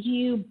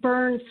 you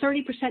burn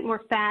 30%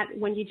 more fat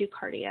when you do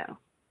cardio.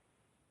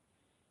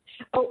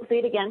 Oh, say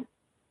it again.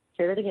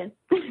 Say that again.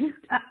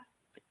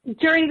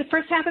 During the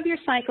first half of your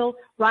cycle,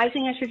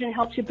 rising estrogen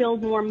helps you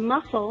build more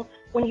muscle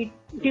when you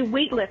do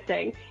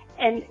weightlifting,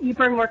 and you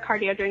burn more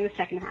cardio during the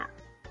second half.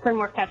 Burn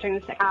more fat during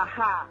the second half.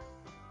 Aha.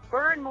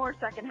 Burn more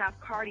second half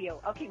cardio.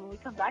 Okay, when we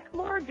come back,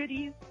 more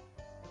goodies.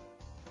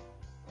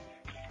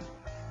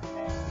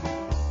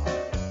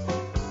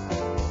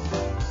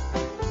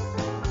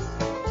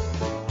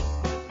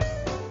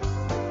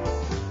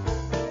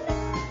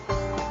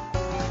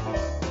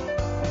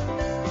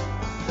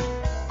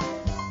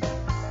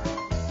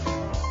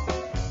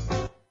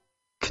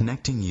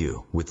 Connecting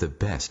you with the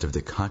best of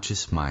the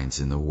conscious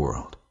minds in the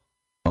world.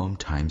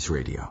 OMTimes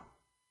Radio.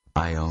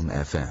 IOM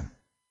FM.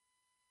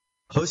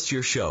 Host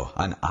your show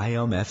on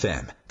IOM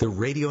FM, the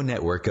radio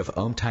network of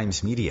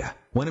OMTimes Media,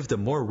 one of the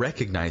more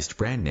recognized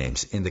brand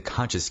names in the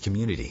conscious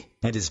community,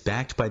 and is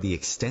backed by the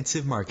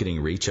extensive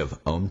marketing reach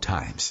of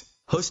OMTimes.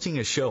 Hosting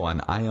a show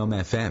on IOM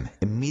FM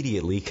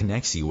immediately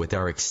connects you with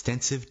our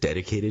extensive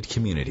dedicated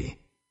community.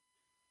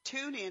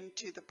 Tune in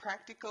to The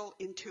Practical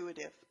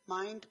Intuitive,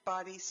 Mind,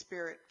 Body,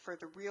 Spirit for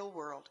the Real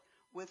World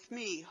with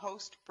me,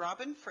 host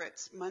Robin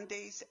Fritz,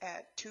 Mondays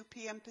at 2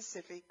 p.m.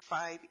 Pacific,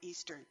 5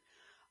 Eastern.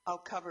 I'll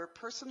cover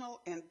personal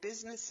and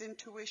business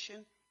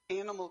intuition,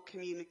 animal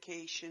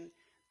communication,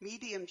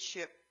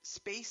 mediumship,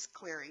 space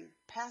clearing,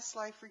 past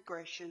life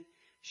regression,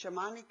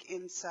 shamanic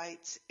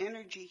insights,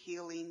 energy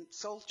healing,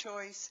 soul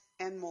choice,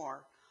 and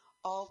more,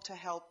 all to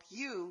help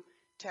you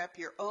tap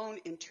your own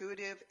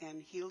intuitive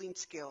and healing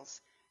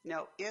skills.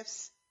 No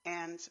ifs,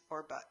 ands,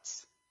 or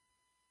buts.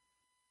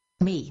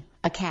 Me,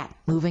 a cat,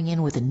 moving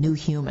in with a new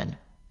human.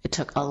 It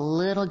took a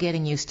little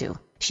getting used to.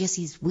 She has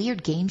these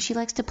weird games she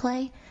likes to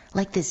play,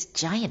 like this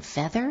giant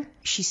feather.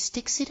 She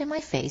sticks it in my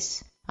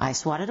face. I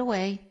swat it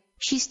away.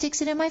 She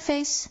sticks it in my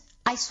face.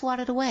 I swat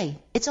it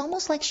away. It's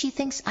almost like she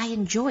thinks I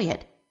enjoy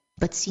it.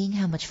 But seeing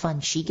how much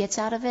fun she gets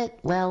out of it,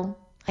 well,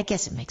 I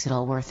guess it makes it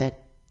all worth it.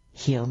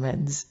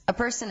 Humans. A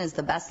person is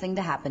the best thing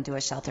to happen to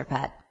a shelter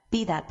pet.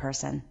 Be that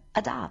person.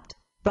 Adopt.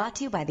 Brought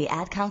to you by the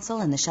Ad Council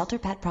and the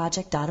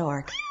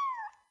ShelterPetProject.org.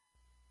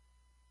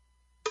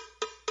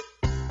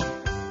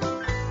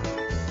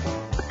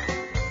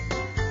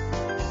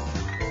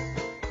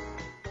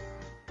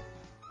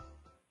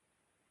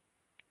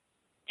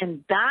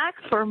 And back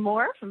for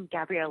more from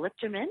Gabrielle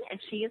Lichterman,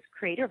 and she is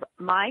creator of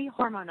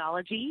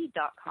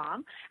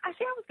myhormonology.com.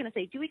 Actually, I was going to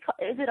say, is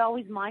it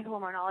always My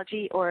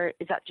Hormonology, or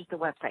is that just a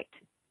website?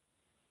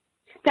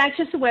 That's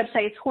just a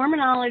website. It's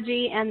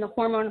Hormonology, and the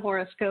Hormone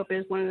Horoscope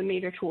is one of the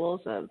major tools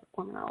of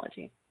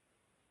Hormonology.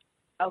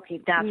 Okay,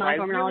 that's right.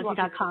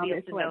 myhormonology.com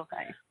is the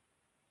website.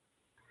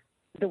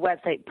 The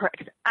website.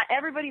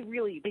 Everybody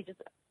really, they just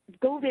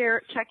go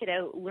there, check it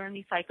out, learn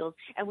these cycles.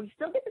 And we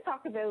still get to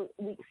talk about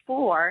week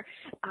 4.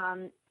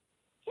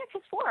 Yeah,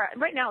 because 4,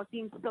 right now it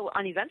seems so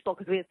uneventful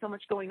because we had so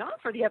much going on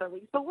for the other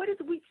weeks. But what is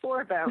week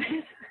 4 about?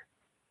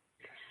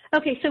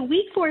 Okay, so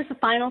week 4 is the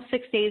final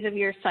 6 days of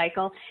your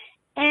cycle.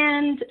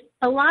 And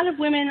a lot of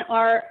women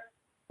are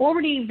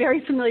already very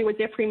familiar with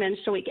their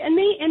premenstrual week. And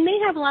they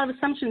have a lot of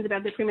assumptions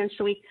about their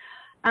premenstrual week.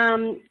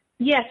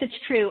 Yes, it's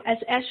true. As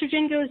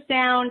estrogen goes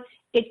down,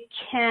 it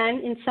can,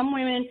 in some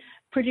women,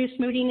 produce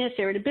moodiness,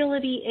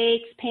 irritability,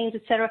 aches, pains,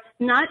 etc.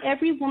 Not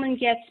every woman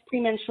gets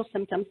premenstrual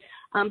symptoms,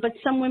 but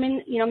some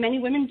women, many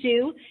women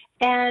do.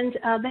 And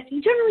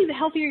generally, the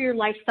healthier your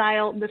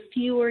lifestyle, the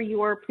fewer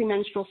your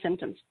premenstrual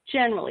symptoms.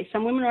 Generally,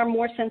 some women are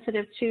more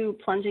sensitive to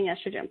plunging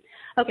estrogen.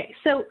 Okay,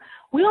 so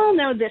we all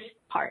know this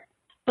part.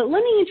 But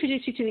let me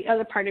introduce you to the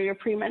other part of your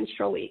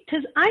premenstrual week,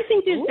 because I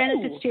think there's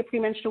benefits to your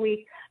premenstrual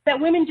week that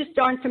women just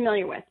aren't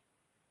familiar with.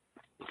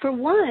 For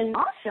one,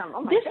 awesome.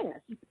 Oh my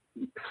goodness.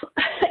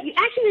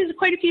 Actually, there's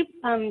quite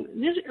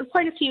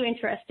a few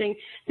interesting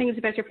things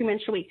about your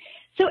premenstrual week.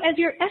 So as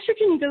your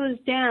estrogen goes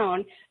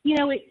down,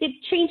 it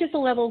changes the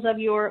levels of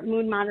your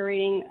mood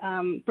moderating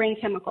brain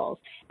chemicals.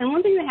 And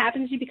one thing that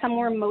happens is you become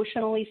more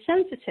emotionally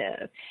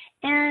sensitive.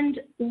 And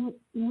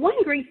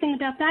one great thing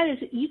about that is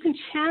that you can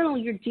channel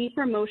your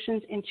deeper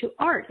emotions into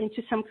art,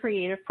 into some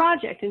creative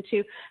project,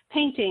 into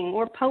painting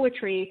or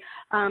poetry,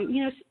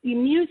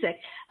 music,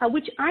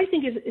 which I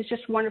think is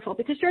just wonderful,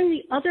 because during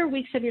the other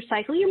weeks of your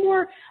cycle, you're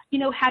more,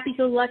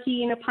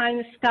 happy-go-lucky, pie in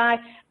the sky.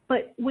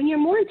 But when you're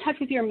more in touch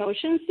with your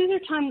emotions, these are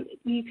times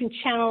you can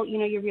channel,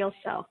 your real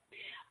self.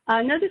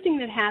 Another thing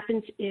that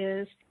happens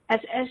is as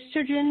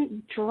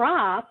estrogen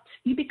drops,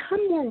 you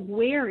become more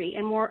wary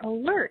and more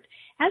alert.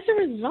 As a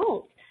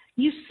result,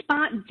 you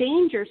spot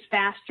dangers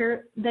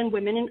faster than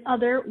women in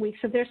other weeks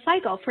of their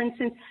cycle. For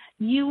instance,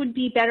 you would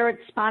be better at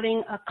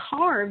spotting a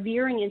car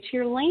veering into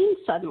your lane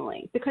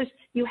suddenly, because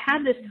you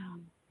have this,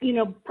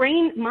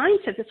 brain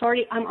mindset that's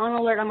already, I'm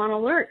on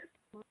alert,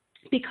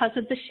 because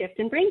of the shift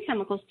in brain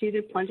chemicals due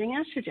to plunging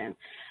estrogen.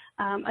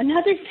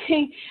 Another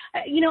thing,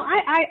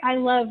 I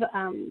love,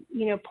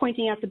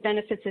 pointing out the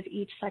benefits of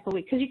each cycle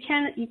week, because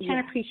you can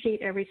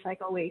appreciate every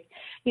cycle week.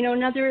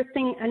 Another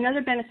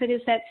benefit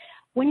is that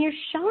when you're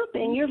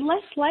shopping, you're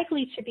less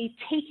likely to be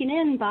taken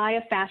in by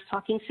a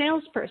fast-talking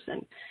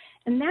salesperson.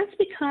 And that's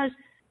because,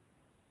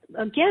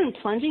 again,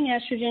 plunging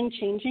estrogen,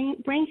 changing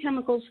brain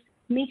chemicals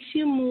makes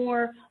you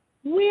more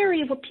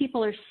wary of what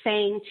people are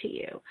saying to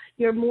you.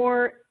 You're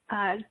more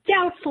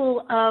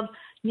doubtful of,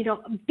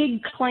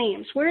 big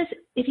claims. Whereas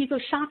if you go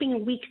shopping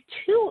in week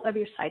 2 of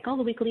your cycle,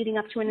 the week leading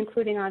up to and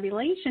including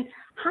ovulation,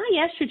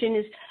 high estrogen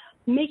is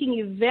making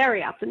you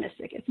very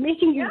optimistic. It's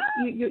making you,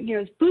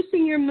 it's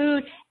boosting your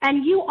mood,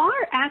 and you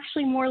are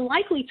actually more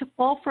likely to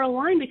fall for a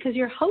line because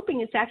you're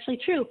hoping it's actually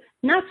true.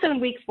 Not so in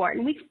week 4.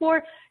 In week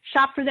 4,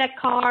 shop for that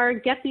car,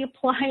 get the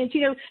appliance,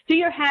 do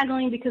your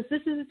haggling, because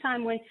this is a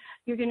time when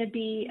you're going to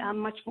be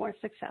much more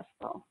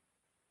successful.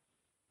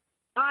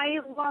 I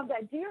love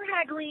that. Do your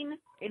haggling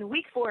in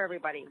week 4,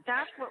 everybody.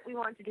 That's what we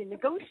want to do.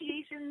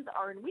 Negotiations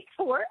are in week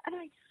 4,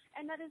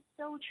 and that is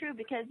so true,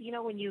 because,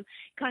 when you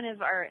kind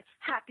of are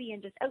happy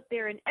and just out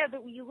there and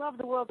you love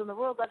the world and the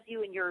world loves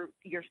you and your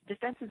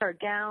defenses are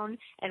down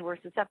and we're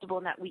susceptible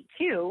in that week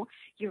 2,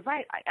 you're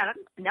right.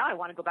 Now I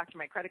want to go back to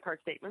my credit card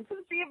statements and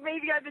see if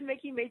maybe I've been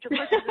making major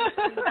purchases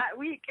in that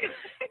week.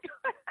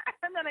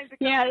 And then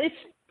it's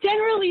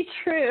generally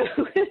true.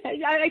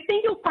 I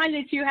think you'll find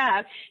that you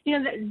have.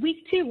 That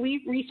week 2,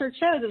 research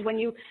shows is when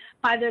you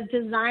buy the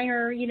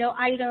designer,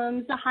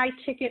 items, the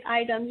high-ticket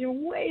items, you're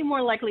way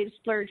more likely to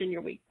splurge in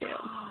your week 2.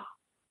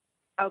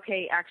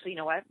 Okay, actually, you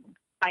know what?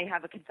 I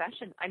have a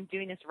confession. I'm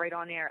doing this right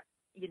on air.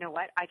 You know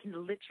what? I can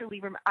literally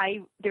remember.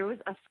 There was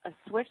a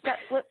switch that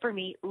flipped for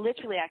me.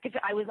 Literally,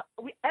 I was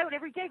out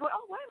every day going,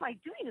 oh, what am I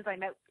doing? Is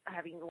I'm out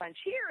having lunch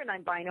here and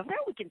I'm buying over there.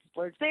 We can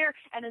splurge there.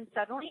 And then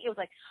suddenly it was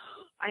like,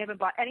 I haven't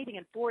bought anything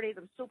in 4 days.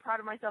 I'm so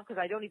proud of myself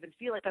because I don't even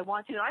feel like I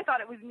want to. And I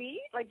thought it was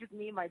me, like just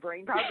me and my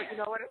brain. Probably, but you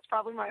know what? It's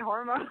probably my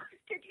hormones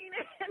kicking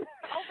in.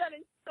 All that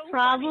is so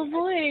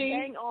probably.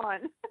 Hang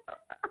on.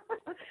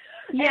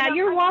 Yeah,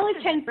 your wallet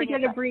tends to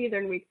get a breather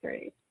in week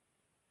 3.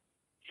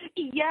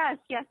 Yes.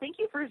 Thank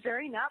you for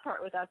sharing that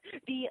part with us.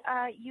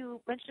 You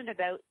mentioned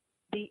about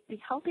the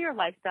healthier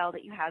lifestyle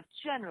that you have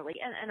generally,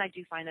 and I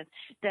do find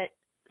that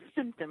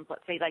symptoms,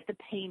 let's say, like the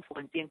painful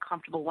ones, the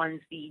uncomfortable ones,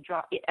 the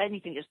drop,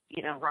 anything just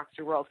rocks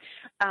your world.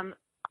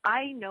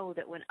 I know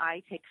that when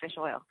I take fish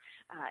oil,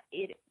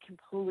 it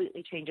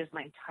completely changes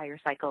my entire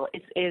cycle.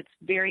 It's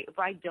very, if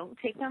I don't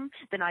take them,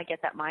 then I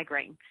get that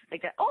migraine.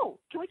 Like that, oh,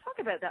 can we talk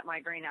about that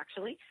migraine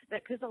actually?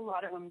 Because a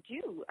lot of them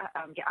do.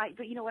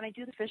 But when I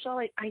do the fish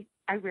oil,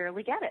 I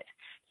rarely get it.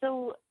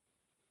 So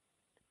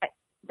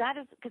that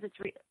is because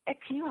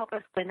can you help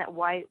us explain that,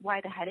 why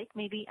the headache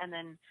maybe, and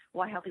then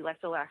why healthy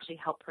lifestyle will actually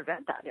help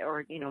prevent that,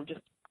 or,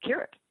 just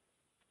cure it?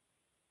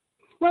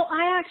 Well,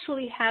 I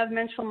actually have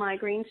menstrual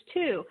migraines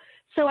too.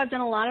 So I've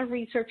done a lot of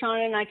research on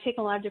it, and I take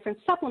a lot of different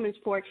supplements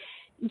for it.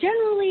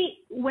 Generally,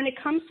 when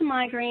it comes to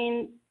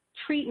migraine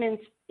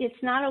treatments, it's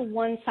not a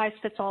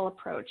one-size-fits-all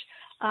approach.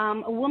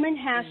 A woman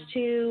has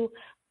to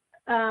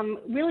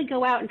really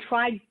go out and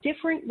try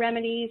different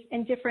remedies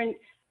and different,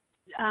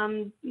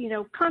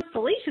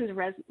 constellations of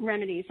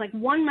remedies. Like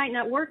one might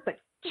not work, but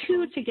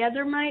 2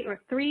 together might,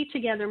 or 3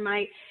 together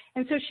might.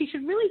 And so she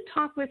should really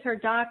talk with her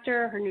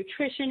doctor, her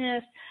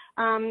nutritionist,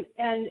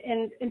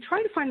 and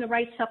try to find the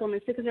right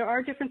supplements, because there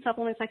are different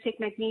supplements. I take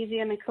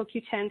magnesium and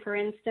CoQ10, for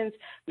instance.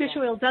 Fish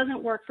oil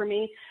doesn't work for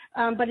me,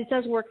 but it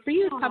does work for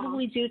you,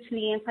 probably due to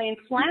the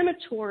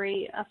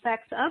anti-inflammatory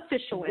effects of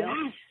fish oil.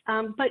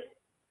 Yes. But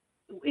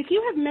if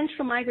you have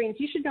menstrual migraines,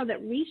 you should know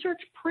that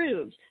research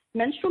proves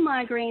menstrual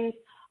migraines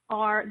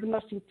are the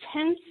most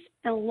intense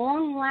and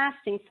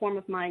long-lasting form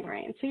of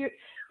migraine. So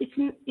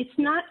it's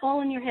not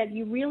all in your head.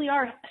 You really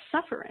are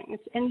suffering,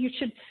 and you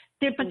should.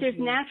 But there's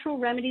natural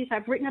remedies.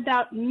 I've written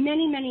about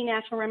many, many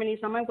natural remedies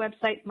on my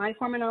website,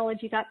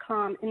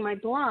 myhormonology.com, in my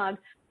blog,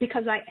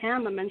 because I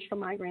am a menstrual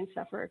migraine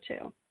sufferer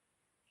too.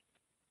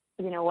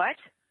 You know what?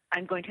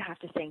 I'm going to have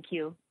to thank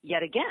you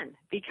yet again,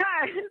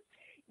 because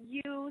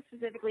you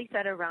specifically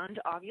said around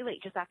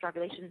ovulate, just after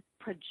ovulation,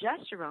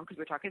 progesterone, because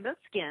we're talking about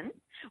skin,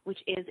 which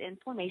is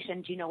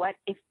inflammation. Do you know what?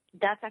 If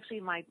that's actually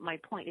my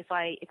point. If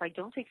I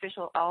don't take fish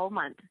oil all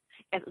month,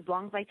 as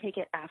long as I take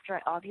it after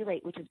I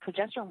ovulate, which is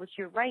progesterone, which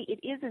you're right,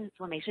 it is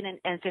inflammation,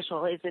 and fish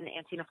oil is an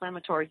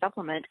anti-inflammatory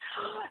supplement.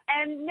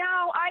 And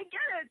now I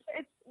get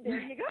it.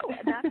 There you go.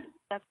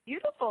 That's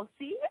beautiful.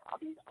 See,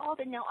 all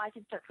the now I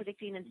can start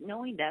predicting and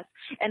knowing this.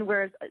 And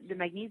whereas the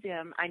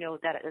magnesium, I know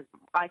that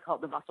I call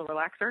it the muscle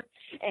relaxer.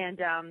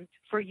 And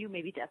for you,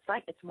 maybe that's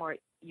like it's more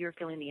you're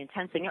feeling the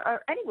intense thing,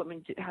 or any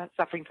woman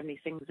suffering from these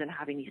things and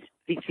having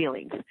these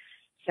feelings.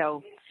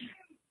 So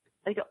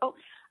I go,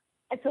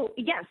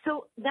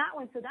 so that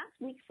one, so that's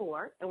week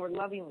 4, and we're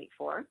loving week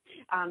 4.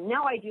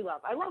 Now I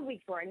love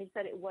week 4, and you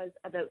said it was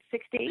about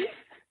 6 days?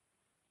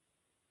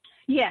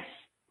 Yes.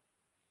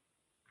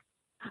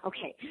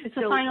 Okay. It's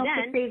the final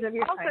 6 days of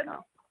your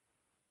cycle.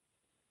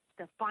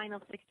 The final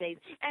 6 days.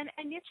 And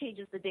it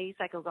changes. The day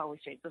cycles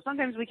always change. So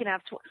sometimes we can have,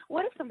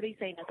 what if somebody's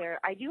saying out there,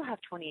 I do have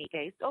 28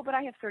 days. Oh, but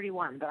I have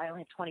 31, but I only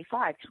have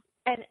 25.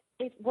 And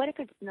what if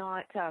it's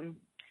not,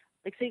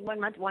 like say 1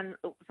 month,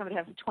 somebody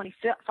has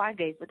 25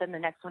 days, but then the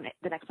next one is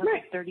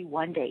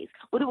 31 days.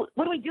 What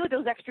do we do with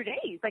those extra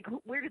days? Like,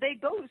 where do they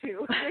go to?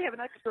 Do they have an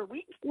extra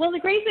week? Well, the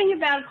great thing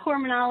about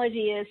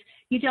hormonology is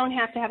you don't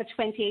have to have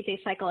a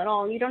 28-day cycle at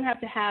all. You don't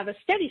have to have a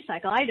steady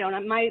cycle. I don't.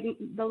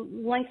 The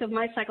length of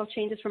my cycle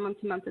changes from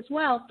month to month as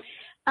well.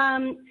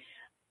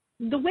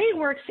 The way it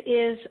works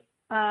is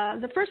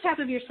the first half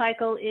of your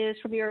cycle is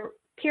from your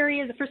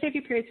period, the first day of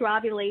your period through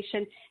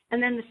ovulation,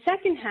 and then the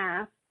second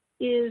half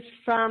is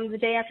from the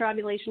day after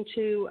ovulation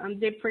to the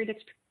day before your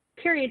next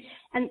period.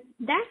 And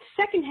that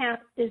second half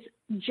is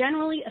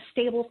generally a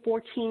stable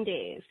 14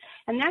 days.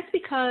 And that's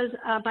because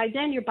by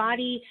then your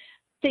body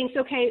thinks,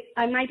 okay,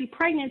 I might be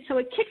pregnant, so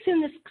it kicks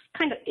in this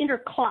kind of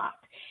inner clock.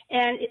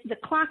 And the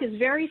clock is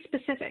very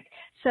specific.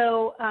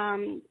 So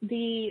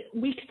the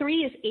week 3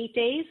 is 8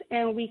 days,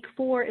 and week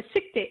 4 is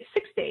 6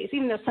 days,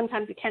 even though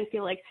sometimes it can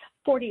feel like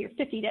 40 or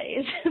 50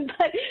 days.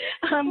 But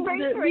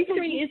week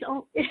 3 is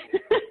only...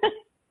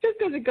 just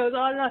because it goes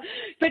on and on.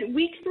 But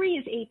week 3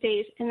 is 8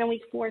 days, and then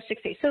week 4 is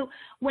 6 days. So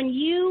when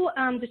you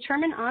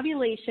determine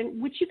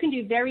ovulation, which you can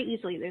do very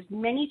easily, there's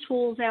many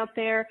tools out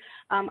there,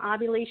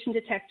 ovulation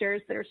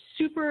detectors that are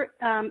super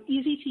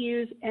easy to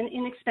use and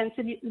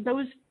inexpensive.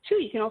 Those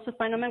too you can also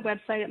find on my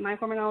website at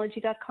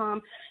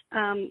myhormonology.com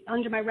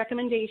under my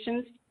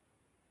recommendations.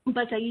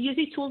 But you use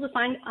these tools to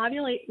find out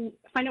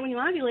when you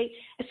ovulate.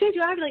 As soon as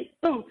you ovulate,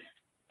 boom,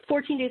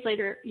 14 days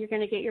later, you're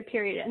going to get your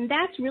period. And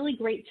that's really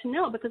great to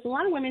know, because a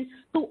lot of women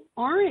who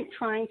aren't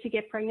trying to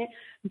get pregnant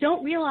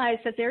don't realize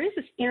that there is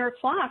this inner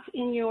clock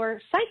in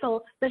your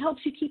cycle that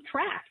helps you keep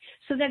track,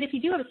 so that if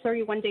you do have a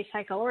 31-day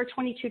cycle or a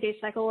 22-day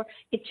cycle, or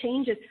it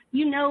changes,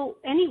 you know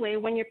anyway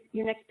when your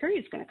next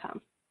period is going to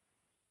come.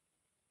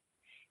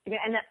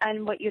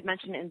 And what you had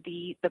mentioned in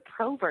the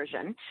pro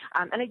version,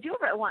 and I do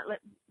want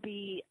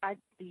the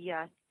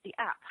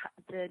app,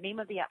 the name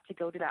of the app to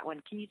go to that one.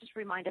 Can you just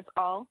remind us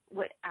all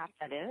what app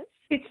that is?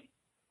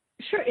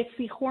 It's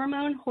the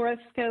Hormone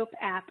Horoscope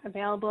app,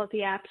 available at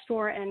the App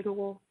Store and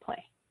Google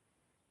Play.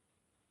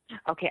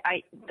 Okay,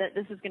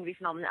 this is going to be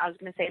phenomenal. I was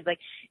going to say, like,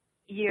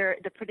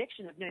 the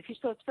prediction of, if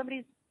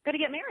somebody's going to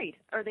get married,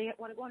 or they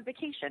want to go on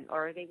vacation,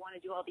 or they want to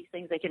do all these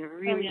things, they can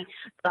really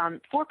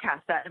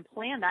forecast that and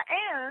plan that.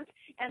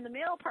 And the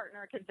male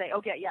partner can say,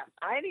 okay, yeah,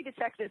 I need to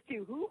check this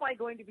too. Who am I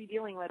going to be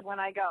dealing with when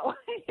I go?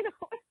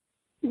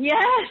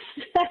 Yes,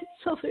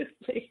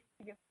 absolutely.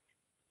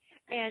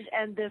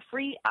 And the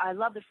free, I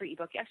love the free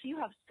ebook. Actually, you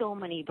have so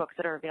many books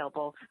that are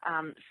available,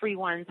 free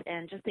ones,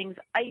 and just things.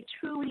 I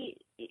truly,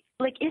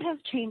 it has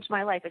changed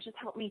my life. It's just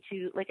helped me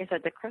to, like I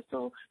said, the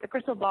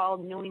crystal ball,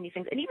 knowing these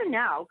things. And even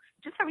now,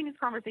 just having this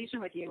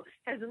conversation with you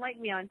has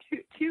enlightened me on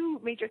two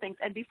major things.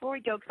 And before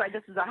we go, because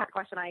this is a hard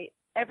question,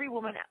 every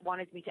woman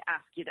wanted me to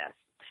ask you this.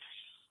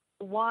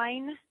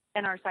 Wine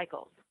and our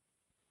cycles.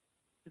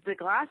 The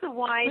glass of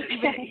wine,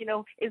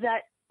 is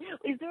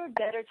there a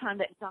better time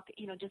that it's not,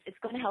 it's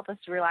going to help us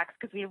to relax,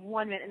 because we have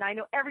 1 minute, and I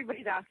know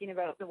everybody's asking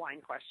about the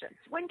wine question.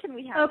 When can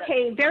we have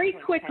that? Very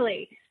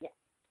quickly.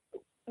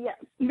 Yeah.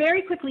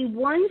 Very quickly,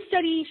 one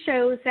study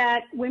shows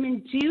that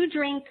women do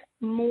drink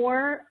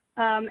more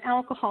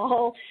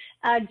alcohol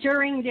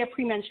during their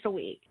premenstrual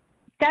week.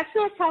 that's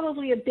not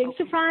probably a big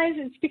surprise.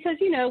 It's because,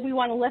 we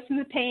want to lessen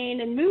the pain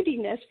and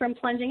moodiness from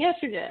plunging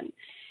estrogen.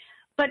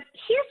 But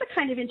here's a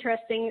kind of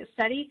interesting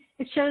study.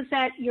 It shows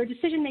that your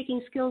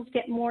decision-making skills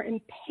get more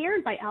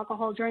impaired by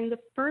alcohol during the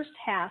first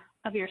half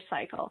of your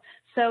cycle.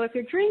 So if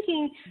you're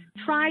drinking,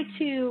 try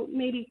to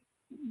maybe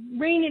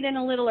rein it in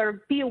a little,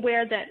 or be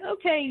aware that,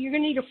 okay, you're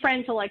going to need a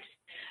friend to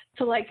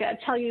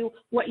tell you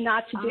what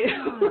not to do.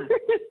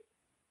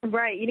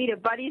 Right. You need a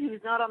buddy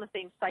who's not on the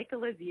same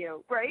cycle as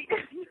you, right?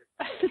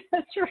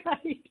 That's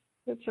right.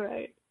 That's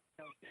right.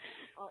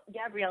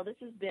 Gabrielle, this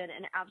has been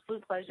an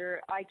absolute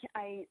pleasure. I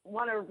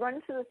want to run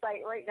to the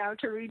site right now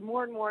to read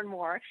more and more and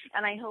more,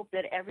 and I hope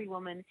that every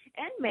woman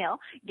and male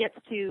gets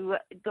to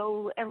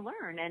go and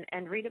learn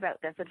and read about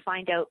this and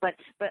find out. But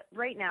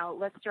right now,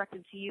 let's direct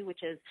it to you,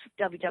 which is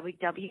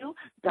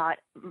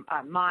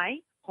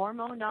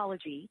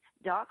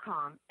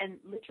www.myhormonology.com, and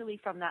literally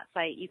from that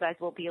site, you guys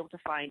will be able to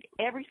find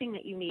everything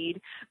that you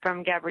need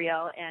from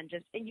Gabrielle, and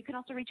you can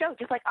also reach out,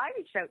 just like I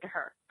reached out to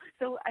her.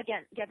 So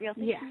again, Gabrielle,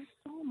 thank you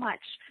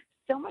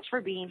so much for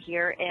being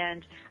here,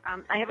 and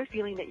I have a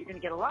feeling that you're going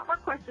to get a lot more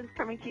questions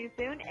coming to you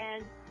soon,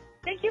 and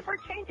thank you for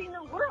changing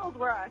the world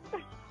for us.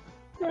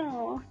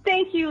 Oh,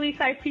 thank you,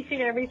 Lisa. I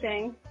appreciate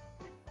everything.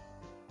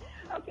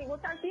 Okay, we'll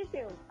talk to you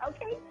soon.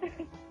 Okay?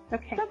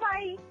 Okay.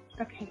 Bye-bye.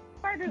 Okay.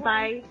 Bye, everyone.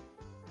 Bye.